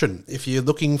an option if you're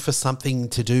looking for something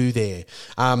to do there.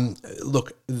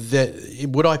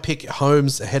 Would I pick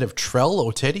Holmes ahead of Trell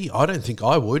or Teddy? I don't think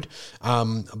I would.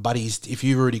 But if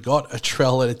you've already got a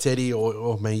Trell and a Teddy,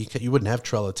 or maybe you wouldn't have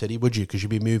Trell or Teddy, would you? Because you'd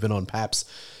be moving on Paps.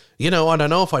 I don't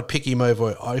know if I'd pick him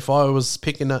over. If I was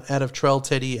picking out of Trell,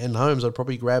 Teddy, and Holmes, I'd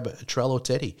probably grab Trell or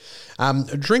Teddy.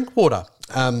 Drinkwater,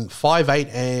 5'8"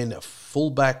 and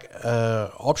fullback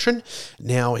option.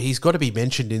 Now, he's got to be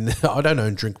mentioned in I don't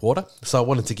own Drinkwater, so I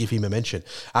wanted to give him a mention.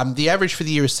 The average for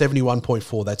the year is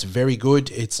 71.4. That's very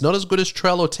good. It's not as good as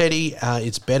Trell or Teddy.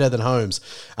 It's better than Holmes.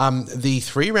 The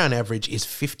 3-round average is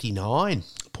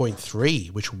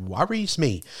 59.3, which worries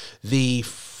me. The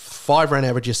 5-round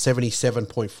average is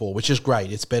 77.4, which is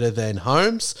great. It's better than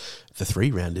Holmes. The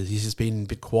 3-rounders, he's been a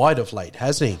bit quiet of late,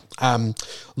 hasn't he?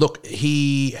 Look,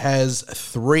 he has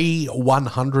 3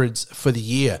 100s for the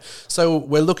year. So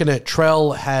we're looking at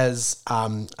Trell has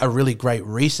a really great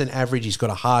recent average. He's got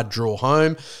a hard draw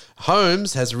home.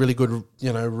 Holmes has a really good,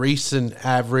 recent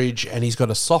average, and he's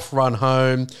got a soft run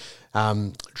home.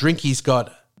 Drinky's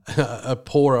got a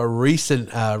poorer recent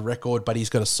record, but he's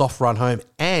got a soft run home,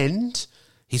 and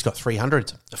he's got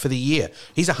 300 for the year.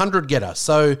 He's a 100 getter.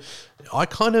 So I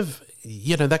kind of,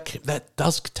 that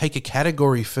does take a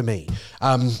category for me.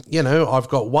 I've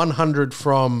got 100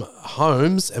 from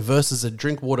Holmes versus a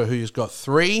Drinkwater who's got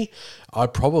 3.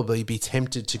 I'd probably be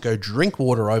tempted to go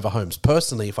Drinkwater over Holmes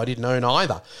personally if I didn't own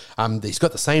either. He's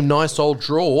got the same nice old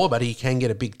draw, but he can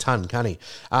get a big ton, can't he?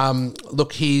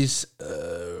 Look, he's...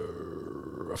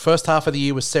 first half of the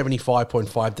year was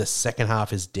 75.5. The second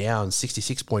half is down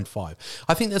 66.5.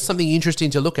 I think that's something interesting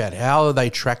to look at. How are they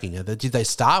tracking? Did they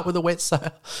start with a wet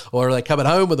sail, or are they coming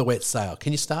home with a wet sail?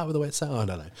 Can you start with a wet sail? I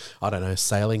don't know.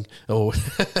 Sailing, or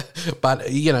but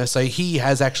so he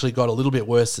has actually got a little bit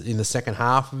worse in the second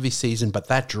half of his season. But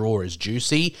that draw is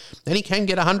juicy, and he can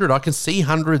get 100. I can see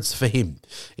hundreds for him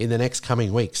in the next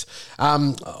coming weeks.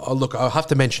 Look, I'll have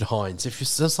to mention Hines.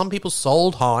 Some people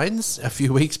sold Hines a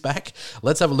few weeks back,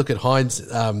 let's have a look at Hines'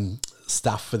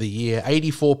 stuff for the year.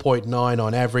 84.9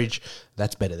 on average.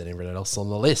 That's better than everyone else on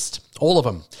the list. All of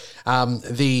them.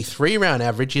 The 3-round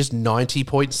average is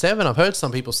 90.7. I've heard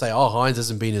some people say, Hines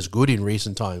hasn't been as good in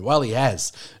recent time. Well, he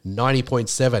has.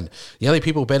 90.7. The only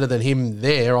people better than him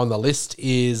there on the list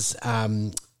is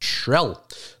Trell.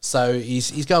 So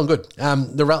he's going good.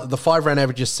 The 5-round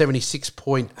average is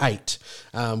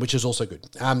 76.8, which is also good.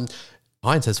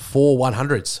 Heinz has 4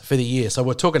 100s for the year. So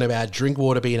we're talking about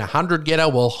Drinkwater being a 100-getter.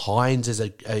 Well, Heinz is a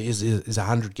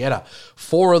 100-getter.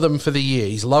 4 of them for the year.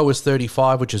 His low is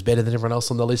 35, which is better than everyone else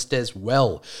on the list as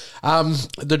well.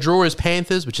 The draw is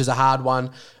Panthers, which is a hard one.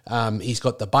 He's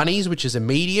got the Bunnies, which is a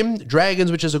medium.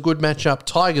 Dragons, which is a good matchup.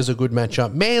 Tigers, a good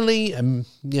matchup. Manly,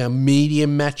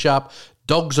 medium matchup.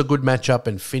 Dogs a good matchup,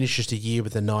 and finishes the year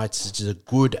with the Knights, which is a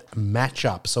good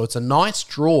matchup. So it's a nice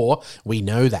draw. We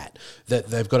know that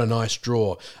they've got a nice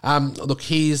draw. Look,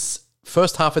 his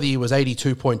first half of the year was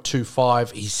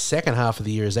 82.25. His second half of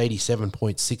the year is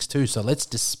 87.62. So let's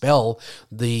dispel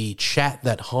the chat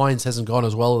that Heinz hasn't gone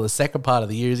as well in the second part of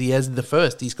the year as he has in the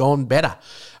first. He's gone better.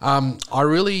 I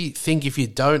really think if you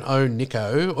don't own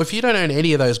Nico, or if you don't own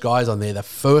any of those guys on there, the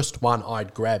first one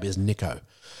I'd grab is Nico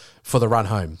for the run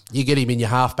home. You get him in your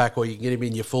halfback or you can get him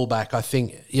in your fullback. I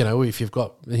think, if you've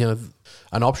got,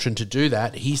 an option to do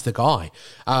that, he's the guy.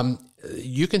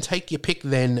 You can take your pick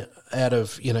then out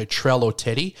of, Trell or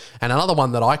Teddy. And another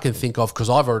one that I can think of, because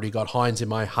I've already got Heinz in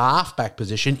my halfback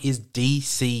position, is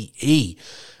DCE.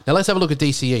 Now let's have a look at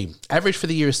DCE. Average for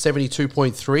the year is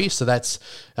 72.3, so that's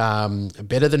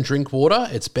better than Drinkwater.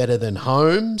 It's better than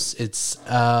Holmes. It's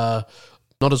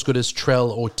not as good as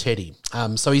Trell or Teddy.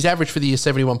 So his average for the year,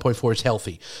 71.4, is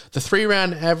healthy. The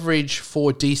 3-round average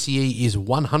for DCE is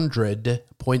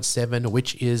 100.7,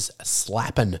 which is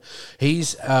slapping.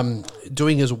 He's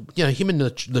doing as, him and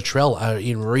Latrell are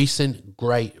in recent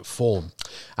great form.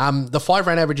 The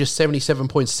 5-round average is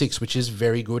 77.6, which is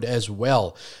very good as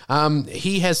well.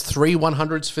 He has 3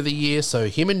 100s for the year, so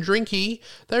him and Drinky,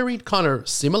 they read kind of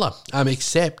similar,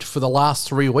 except for the last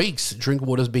 3 weeks,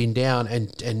 Drinkwater's been down and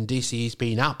DCE's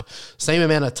been up. Same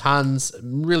amount of tons,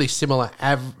 really similar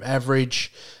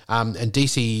average, and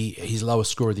DC, his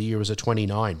lowest score of the year was a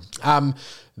 29.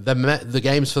 The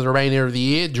games for the remainder of the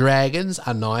year, Dragons,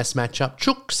 a nice matchup.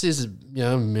 Chooks is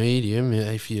medium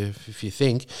if you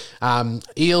think.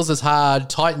 Eels is hard.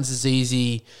 Titans is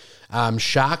easy.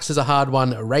 Sharks is a hard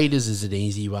one. Raiders is an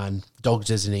easy one. Dogs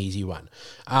is an easy one.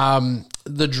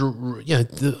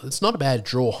 It's not a bad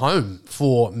draw home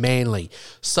for Manly.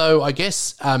 So I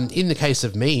guess in the case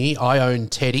of me, I own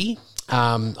Teddy.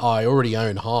 I already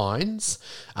own Heinz.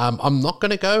 I'm not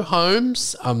going to go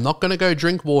Holmes. I'm not going to go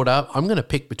Drinkwater. I'm going to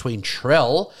pick between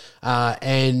Trell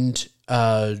and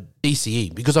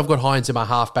DCE because I've got Heinz in my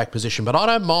halfback position. But I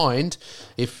don't mind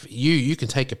if you can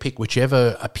take a pick,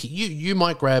 whichever. You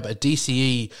might grab a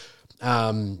DCE,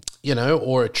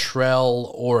 or a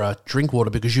Trell or a Drinkwater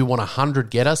because you want a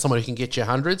 100-getter, someone who can get you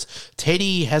hundreds.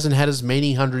 Teddy hasn't had as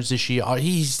many hundreds this year.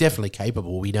 He's definitely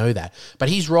capable. We know that. But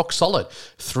he's rock solid.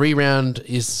 3-round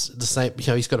is the same.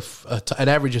 He's got an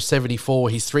average of 74.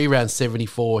 His 3-round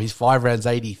 74. His 5-round's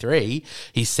 83.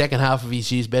 His second half of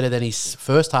his year is better than his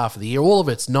first half of the year. All of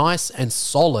it's nice and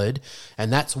solid,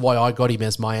 and that's why I got him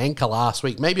as my anchor last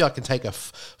week. Maybe I can take a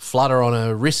flutter on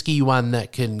a risky one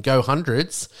that can go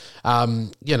hundreds,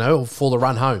 for the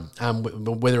run home,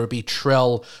 whether it be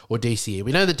Trell or DCE.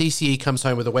 We know that DCE comes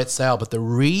home with a wet sail, but the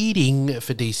reading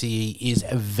for DCE is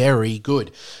very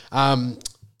good.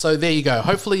 So there you go.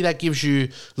 Hopefully that gives you,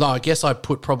 I guess I'd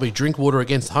put probably Drinkwater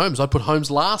against Holmes. I'd put Holmes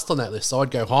last on that list. So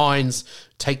I'd go Heinz,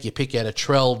 take your pick out of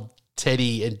Trell,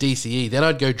 Teddy and DCE. Then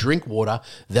I'd go Drinkwater.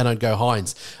 Then I'd go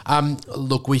Heinz.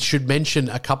 Look, we should mention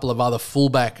a couple of other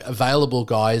fullback available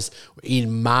guys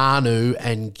in Manu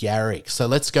and Garrick. So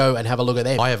let's go and have a look at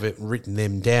them. I haven't written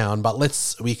them down, but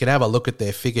we can have a look at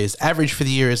their figures. Average for the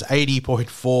year is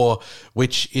 80.4,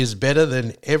 which is better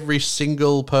than every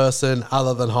single person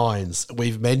other than Heinz.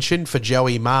 We've mentioned for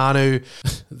Joey Manu,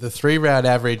 the 3-round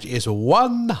average is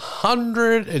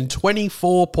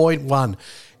 124.1.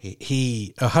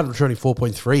 He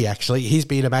 124.3 actually. He's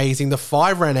been amazing. The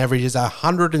 5-round average is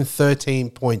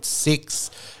 113.6.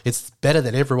 It's better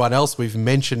than everyone else we've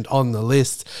mentioned on the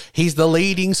list. He's the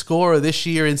leading scorer this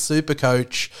year in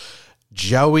Supercoach.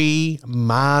 Joey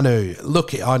Manu.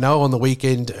 Look, I know on the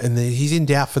weekend, and he's in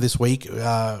doubt for this week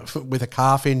with a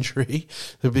calf injury.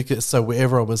 So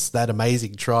everyone was that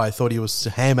amazing try. I thought he was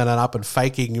hamming it up and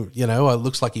faking. It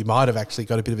looks like he might have actually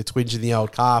got a bit of a twinge in the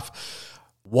old calf.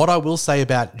 What I will say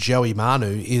about Joey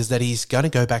Manu is that he's going to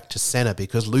go back to centre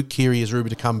because Luke Keary is rumoured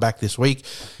to come back this week.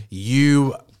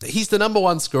 He's the number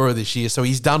 1 scorer this year, so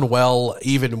he's done well,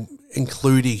 even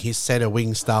including his centre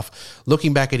wing stuff.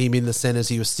 Looking back at him in the centres,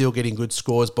 he was still getting good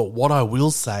scores. But what I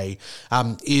will say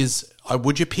is,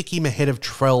 would you pick him ahead of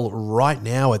Trell right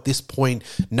now at this point,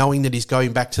 knowing that he's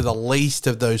going back to the least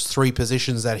of those 3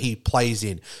 positions that he plays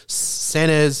in?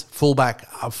 Centres, fullback,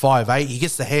 5'8". He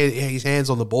gets his hands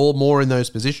on the ball more in those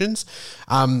positions.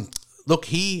 look,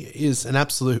 he is an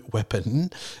absolute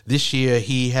weapon. This year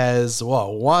he has,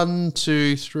 1,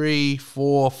 2, 3,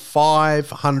 4, 5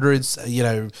 hundreds,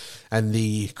 and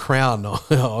the crown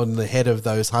on the head of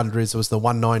those hundreds was the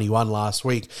 191 last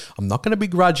week. I'm not going to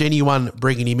begrudge anyone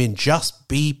bringing him in. Just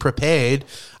be prepared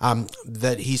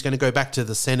that he's going to go back to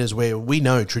the centers where we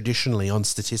know traditionally on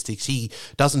statistics he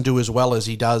doesn't do as well as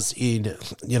he does in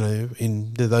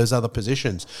those other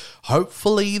positions.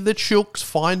 Hopefully the Chooks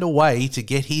find a way to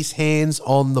get his hands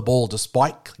on the ball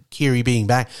despite Kiri being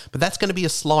back, but that's going to be a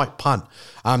slight punt.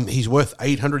 He's worth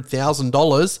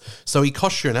 $800,000, so he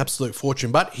costs you an absolute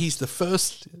fortune, but he's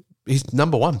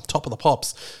number one, top of the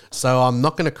pops. So I'm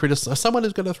not going to criticize someone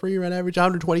who's got a 3-round average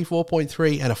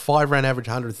 124.3 and a 5-round average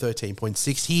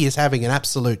 113.6. He is having an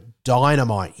absolute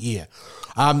dynamite year.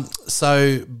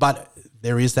 But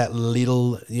there is that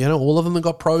little, all of them have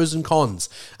got pros and cons.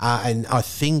 And I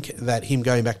think that him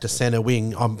going back to centre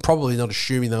wing, I'm probably not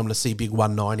assuming that I'm going to see big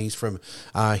 190s from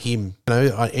him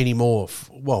anymore.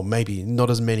 Well, maybe not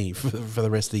as many for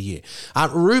the rest of the year.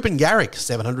 Ruben Garrick,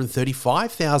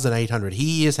 735,800.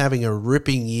 He is having a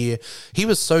ripping year. He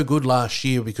was so good last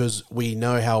year because we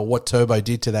know what Turbo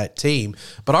did to that team.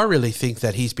 But I really think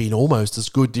that he's been almost as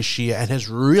good this year and has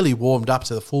really warmed up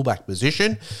to the fullback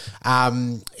position.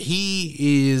 He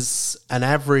is an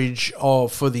average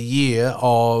for the year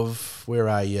of, where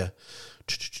are you?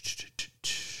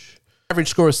 Average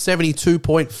score is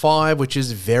 72.5, which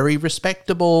is very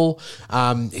respectable.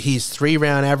 His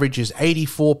 3-round average is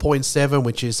 84.7,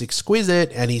 which is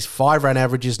exquisite, and his 5-round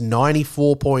average is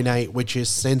 94.8, which is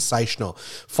sensational.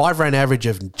 5-round average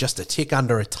of just a tick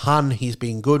under a ton. He's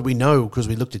been good. We know because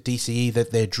we looked at DCE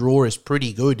that their draw is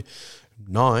pretty good.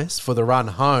 Nice for the run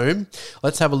home.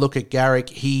 Let's have a look at Garrick.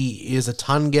 He is a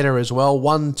ton getter as well.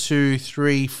 1, 2,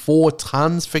 3, 4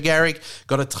 tons for Garrick.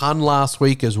 Got a ton last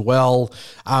week as well.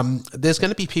 There's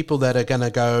going to be people that are going to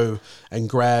go and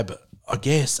grab, I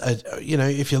guess,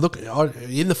 if you look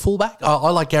in the fullback,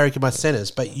 I like Garrick in my centers,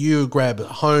 but you grab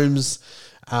Holmes.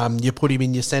 You put him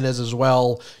in your centers as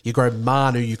well. You grab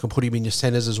Manu, you can put him in your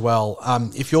centers as well.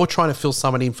 If you're trying to fill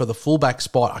someone in for the fullback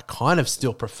spot, I kind of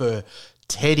still prefer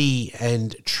Teddy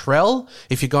and Trell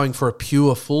if you're going for a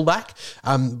pure fullback.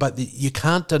 But you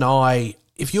can't deny,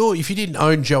 if you didn't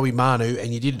own Joey Manu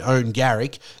and you didn't own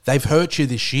Garrick, they've hurt you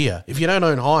this year. If you don't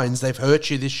own Hines, they've hurt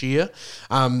you this year.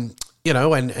 And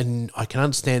I can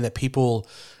understand that people,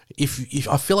 if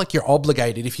I feel like you're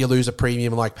obligated if you lose a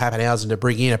premium like Pappenhausen to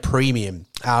bring in a premium.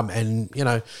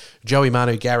 Joey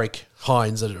Manu, Garrick,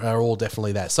 Hines are all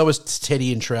definitely that. So is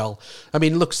Teddy and Trell. I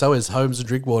mean, look, so is Holmes and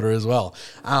Drinkwater as well.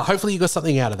 Hopefully you got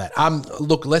something out of that.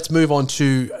 Look, let's move on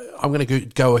to, I'm going to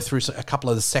go through a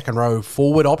couple of the second row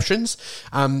forward options.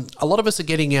 A lot of us are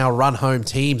getting our run home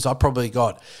teams. I probably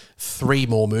got 3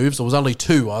 more moves. It was only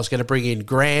 2. I was going to bring in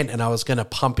Grant and I was going to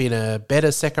pump in a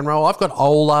better second row. I've got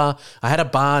Ola. I had a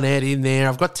Barnett in there.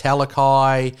 I've got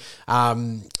Talakai.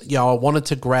 I wanted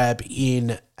to grab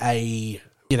in a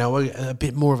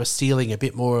bit more of a ceiling, a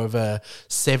bit more of a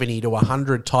 70 to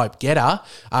 100 type getter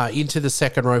into the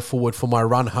second row forward for my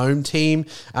run home team.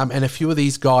 And a few of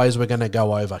these guys we're going to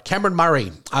go over. Cameron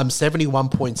Murray,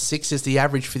 71.6 is the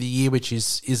average for the year, which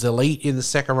is elite in the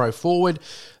second row forward.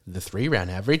 The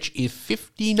 3-round average is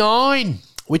 59,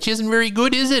 which isn't very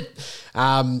good, is it?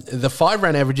 The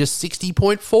 5-round average is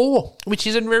 60.4, which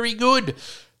isn't very good.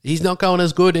 He's not going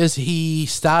as good as he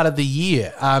started the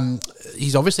year.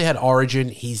 He's obviously had Origin.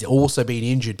 He's also been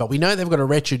injured, but we know they've got a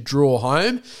wretched draw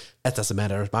home. That doesn't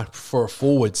matter as much for a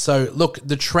forward. So, look,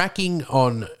 the tracking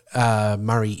on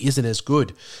Murray isn't as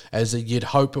good as you'd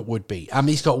hope it would be.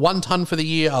 He's got 1 ton for the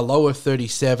year, a low of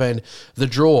 37. The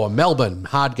draw, Melbourne,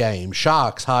 hard game.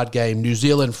 Sharks, hard game. New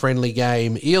Zealand, friendly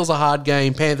game. Eels, a hard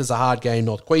game. Panthers, a hard game.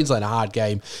 North Queensland, a hard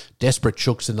game. Desperate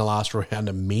Chooks in the last round,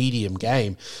 a medium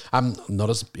game.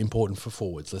 Not as important for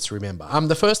forwards, let's remember.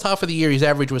 The first half of the year, his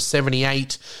average was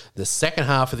 78. The second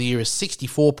half of the year is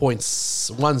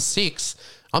 64.16.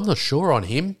 I'm not sure on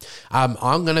him.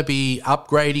 I'm going to be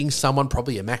upgrading someone,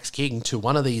 probably a Max King, to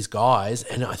one of these guys,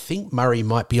 and I think Murray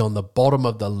might be on the bottom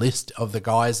of the list of the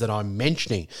guys that I'm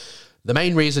mentioning. The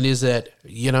main reason is that,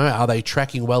 are they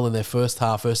tracking well in their first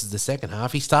half versus the second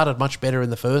half? He started much better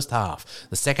in the first half.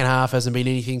 The second half hasn't been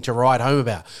anything to write home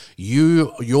about.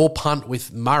 Your punt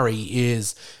with Murray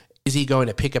is he going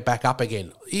to pick it back up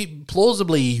again?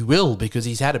 Plausibly he will, because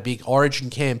he's had a big Origin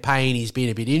campaign. He's been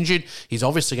a bit injured. He's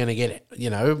obviously going to get,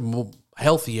 more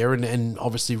healthier and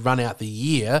obviously run out the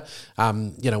year,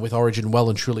 with Origin well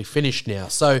and truly finished now.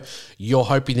 So you're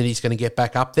hoping that he's going to get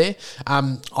back up there.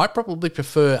 I probably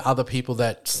prefer other people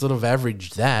that sort of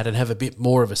average that and have a bit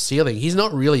more of a ceiling. He's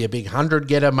not really a big 100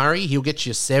 getter, Murray. He'll get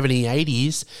you 70,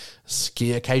 80s,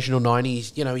 occasional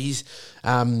 90s. He's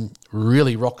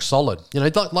really rock solid.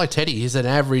 Like Teddy, he's an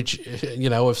average,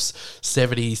 of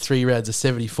 73 rounds of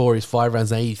 74. He's 5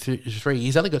 rounds of 83.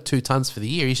 He's only got 2 tons for the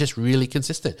year. He's just really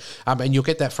consistent. And you'll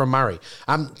get that from Murray.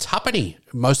 Tuppeny,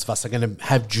 most of us are going to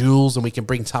have duels, and we can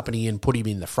bring Tuppeny and put him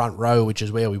in the front row, which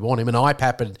is where we want him. An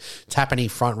IPAP and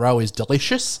Tuppeny front row is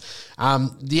delicious.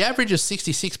 The average is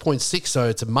 66.6, so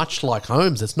it's much like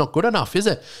Holmes. It's not good enough, is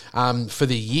it, for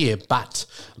the year? But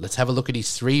let's have a look at his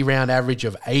 3-round average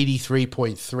of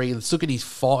 83.3. Let's look at his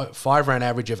 5-round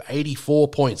average of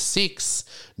 84.6.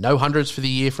 No hundreds for the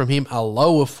year from him, a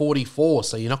low of 44,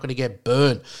 so you're not going to get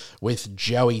burnt with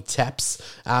Joey Taps.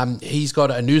 He's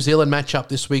got a New Zealand matchup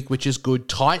this week, which is good.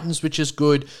 Titans, which is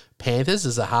good. Panthers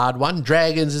is a hard one.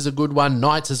 Dragons is a good one.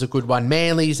 Knights is a good one.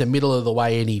 Manly's a middle of the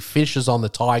way, and he finishes on the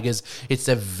Tigers. It's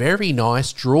a very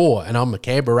nice draw, and I'm a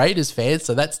Canberra Raiders fan,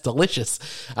 so that's delicious.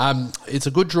 It's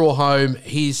a good draw home.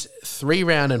 His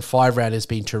 3-round and 5-round has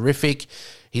been terrific.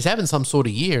 He's having some sort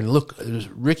of year, and look,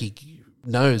 Ricky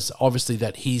knows obviously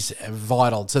that he's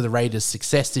vital to the Raiders'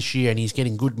 success this year, and he's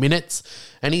getting good minutes,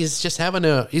 and he's just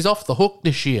he's off the hook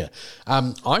this year.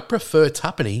 I prefer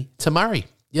Tuppeny to Murray.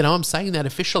 I'm saying that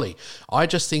officially. I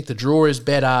just think the draw is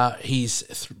better.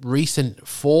 His recent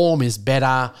form is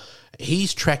better.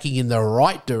 He's tracking in the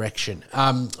right direction.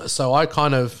 So I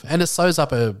and it sews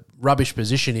up a rubbish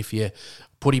position if you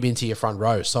put him into your front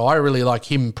row. So I really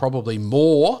like him probably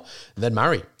more than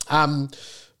Murray.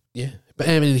 But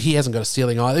I mean, he hasn't got a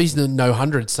ceiling either. He's no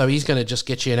hundreds, so he's going to just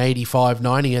get you an 85,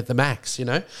 90 at the max,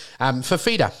 For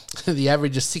feeder, the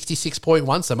average is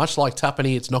 66.1, so much like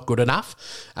Tuppeny, it's not good enough.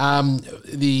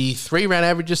 The 3-round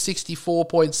average is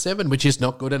 64.7, which is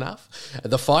not good enough.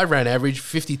 The 5-round average,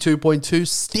 52.2,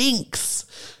 stinks.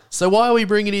 So why are we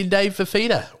bringing in Dave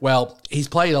Fafita? Well, he's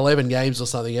played 11 games or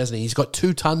something, hasn't he? He's got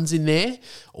 2 tons in there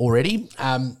already,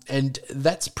 and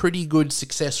that's pretty good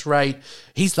success rate.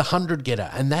 He's the 100 getter,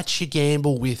 and that's your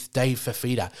gamble with Dave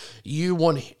Fafita. You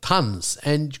want tons,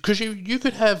 and because you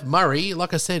could have Murray,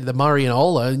 like I said, the Murray and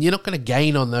Ola, and you're not going to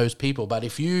gain on those people, but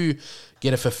if you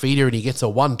get a Fafita and he gets a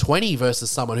 120 versus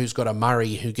someone who's got a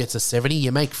Murray who gets a 70,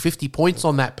 you make 50 points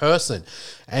on that person.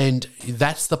 And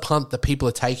that's the punt that people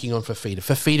are taking on Fafita.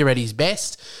 Fafita at his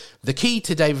best. The key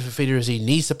to David Fafita is he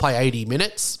needs to play 80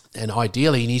 minutes, and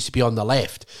ideally he needs to be on the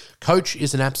left. Coach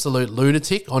is an absolute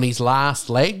lunatic on his last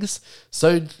legs,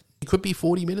 so it could be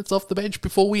 40 minutes off the bench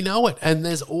before we know it. And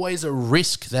there's always a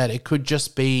risk that it could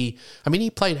just be, he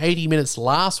played 80 minutes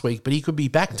last week, but he could be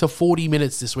back to 40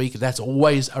 minutes this week. That's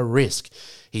always a risk.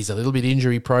 He's a little bit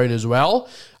injury prone as well.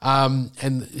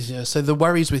 So the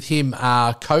worries with him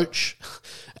are coach,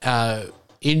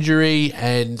 injury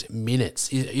and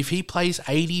minutes. If he plays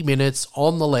 80 minutes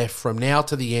on the left from now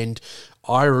to the end,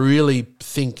 I really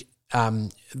think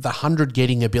the 100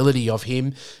 getting ability of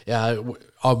him,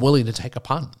 I'm willing to take a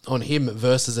punt on him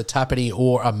versus a Tuppeny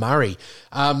or a Murray.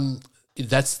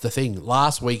 That's the thing.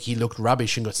 Last week he looked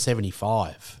rubbish and got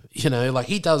 75.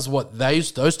 He does what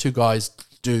those 2 guys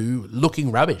do,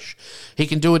 looking rubbish. He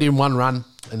can do it in one run,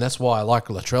 and that's why I like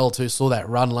Latrell too. Saw that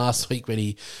run last week when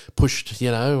he pushed,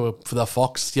 for the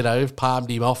Fox, palmed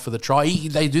him off for the try.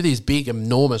 They do these big,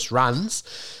 enormous runs.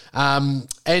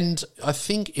 And I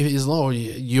think as long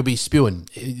as you'll be spewing,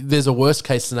 there's a worst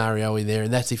case scenario in there,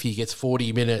 and that's if he gets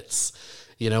 40 minutes,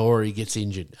 or he gets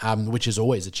injured, which is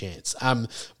always a chance.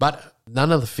 But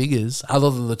none of the figures, other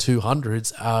than the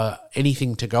 200s, are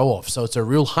anything to go off. So it's a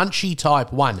real hunchy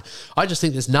type one. I just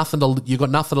think you've got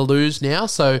nothing to lose now.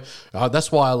 So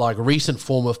that's why I like recent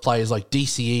form of players like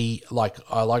DCE.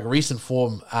 I like recent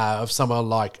form of someone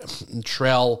like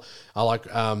Trell. I like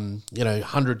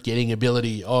 100 getting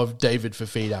ability of David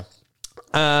Fafita.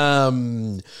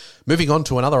 Moving on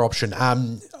to another option,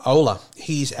 Ola.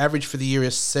 His average for the year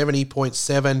is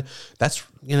 70.7. That's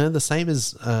the same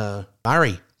as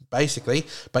Murray, basically,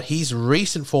 but his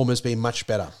recent form has been much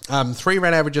better.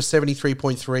 3-round average of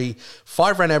 73.3,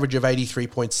 5-round average of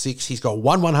 83.6. He's got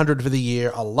 100 for the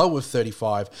year, a low of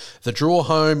 35. The draw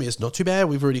home is not too bad.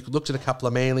 We've already looked at a couple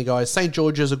of Manly guys. St.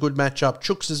 George's a good matchup.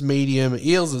 Chooks is medium.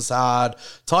 Eels is hard.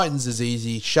 Titans is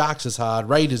easy. Sharks is hard.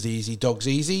 Raiders easy. Dogs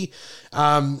easy.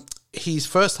 His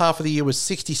first half of the year was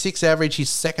 66 average. His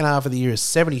second half of the year is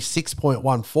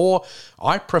 76.14.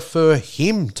 I prefer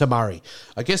him to Murray.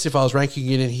 I guess if I was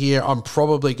ranking it in here, I'm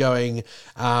probably going,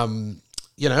 Olaf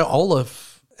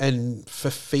and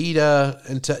Fafita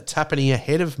and Tuppeny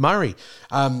ahead of Murray.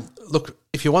 Look,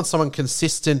 if you want someone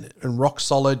consistent and rock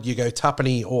solid, you go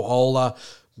Tuppeny or Ola,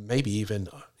 maybe even,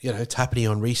 Tapani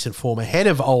on recent form ahead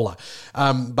of Ola.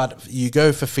 But you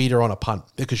go for Feeder on a punt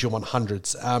because you want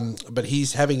hundreds. But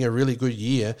he's having a really good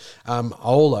year,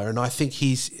 Ola. And I think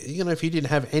he's, if you didn't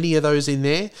have any of those in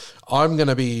there, I'm going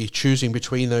to be choosing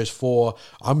between those four.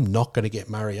 I'm not going to get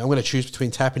Murray. I'm going to choose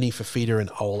between Tapani, Fafita, and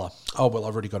Ola. Oh, well,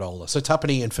 I've already got Ola. So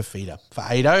Tapani and Fafita for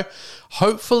Ado.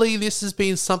 Hopefully this has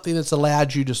been something that's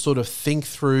allowed you to sort of think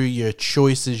through your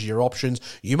choices, your options.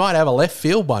 You might have a left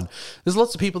field one. There's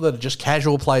lots of people that are just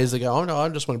casual players that go, oh, no, I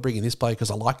just want to bring in this player because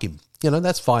I like him.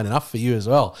 That's fine enough for you as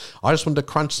well. I just wanted to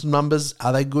crunch some numbers.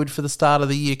 Are they good for the start of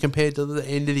the year compared to the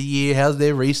end of the year? How's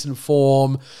their recent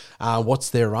form?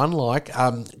 What's their run like?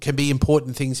 Can be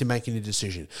important things in making a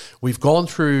decision. We've gone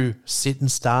through sit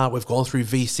and start. We've gone through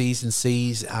VCs and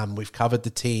Cs. We've covered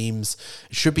the teams.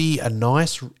 It should be a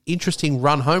nice, interesting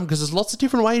run home because there's lots of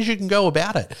different ways you can go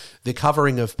about it. The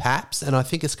covering of Paps, and I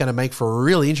think it's going to make for a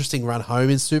really interesting run home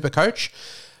in Supercoach.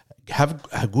 Have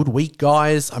a good week,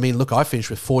 guys. I mean, look, I finished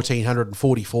with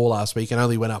 1,444 last week and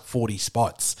only went up 40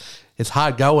 spots. It's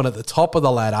hard going at the top of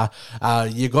the ladder.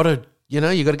 You got to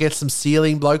get some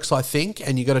ceiling blokes, I think,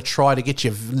 and you got to try to get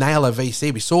your nail a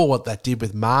VC. We saw what that did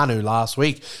with Manu last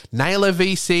week. Nail a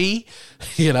VC,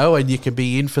 and you can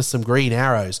be in for some green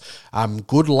arrows.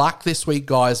 Good luck this week,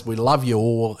 guys. We love you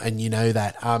all, and you know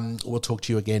that. We'll talk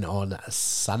to you again on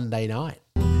Sunday night.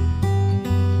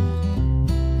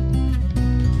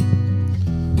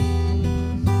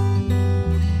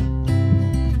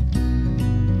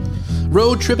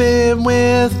 Road tripping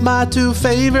with my two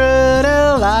favorite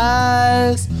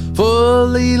allies.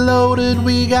 Fully loaded,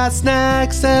 we got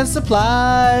snacks and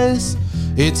supplies.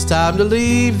 It's time to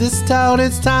leave this town,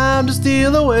 it's time to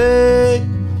steal away.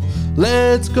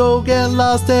 Let's go get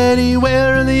lost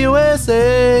anywhere in the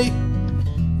USA.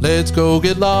 Let's go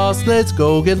get lost, let's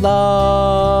go get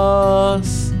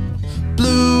lost.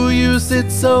 Blue, you sit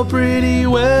so pretty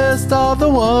west of the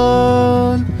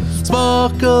one.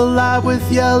 Sparkle light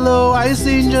with yellow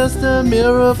icing, just a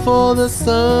mirror for the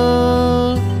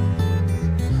sun.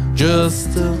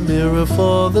 Just a mirror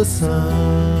for the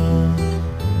sun.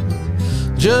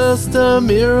 Just a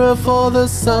mirror for the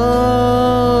sun.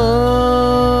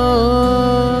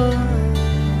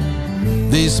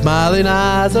 These smiling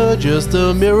eyes are just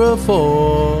a mirror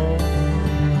for.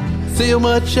 So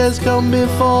much has come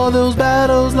before, those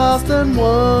battles lost and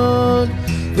won.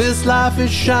 This life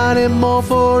is shining more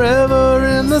forever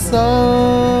in the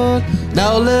sun.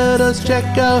 Now let us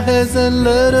check our heads and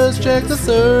let us check the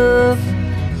surf.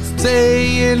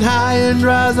 Staying high and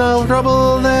dry's no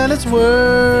trouble than it's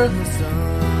worth.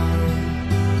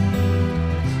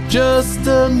 Just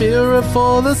a mirror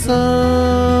for the sun.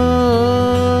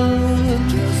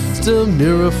 Just a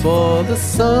mirror for the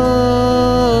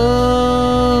sun.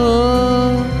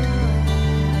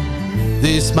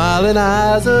 These smiling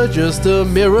eyes are just a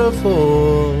mirror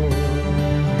for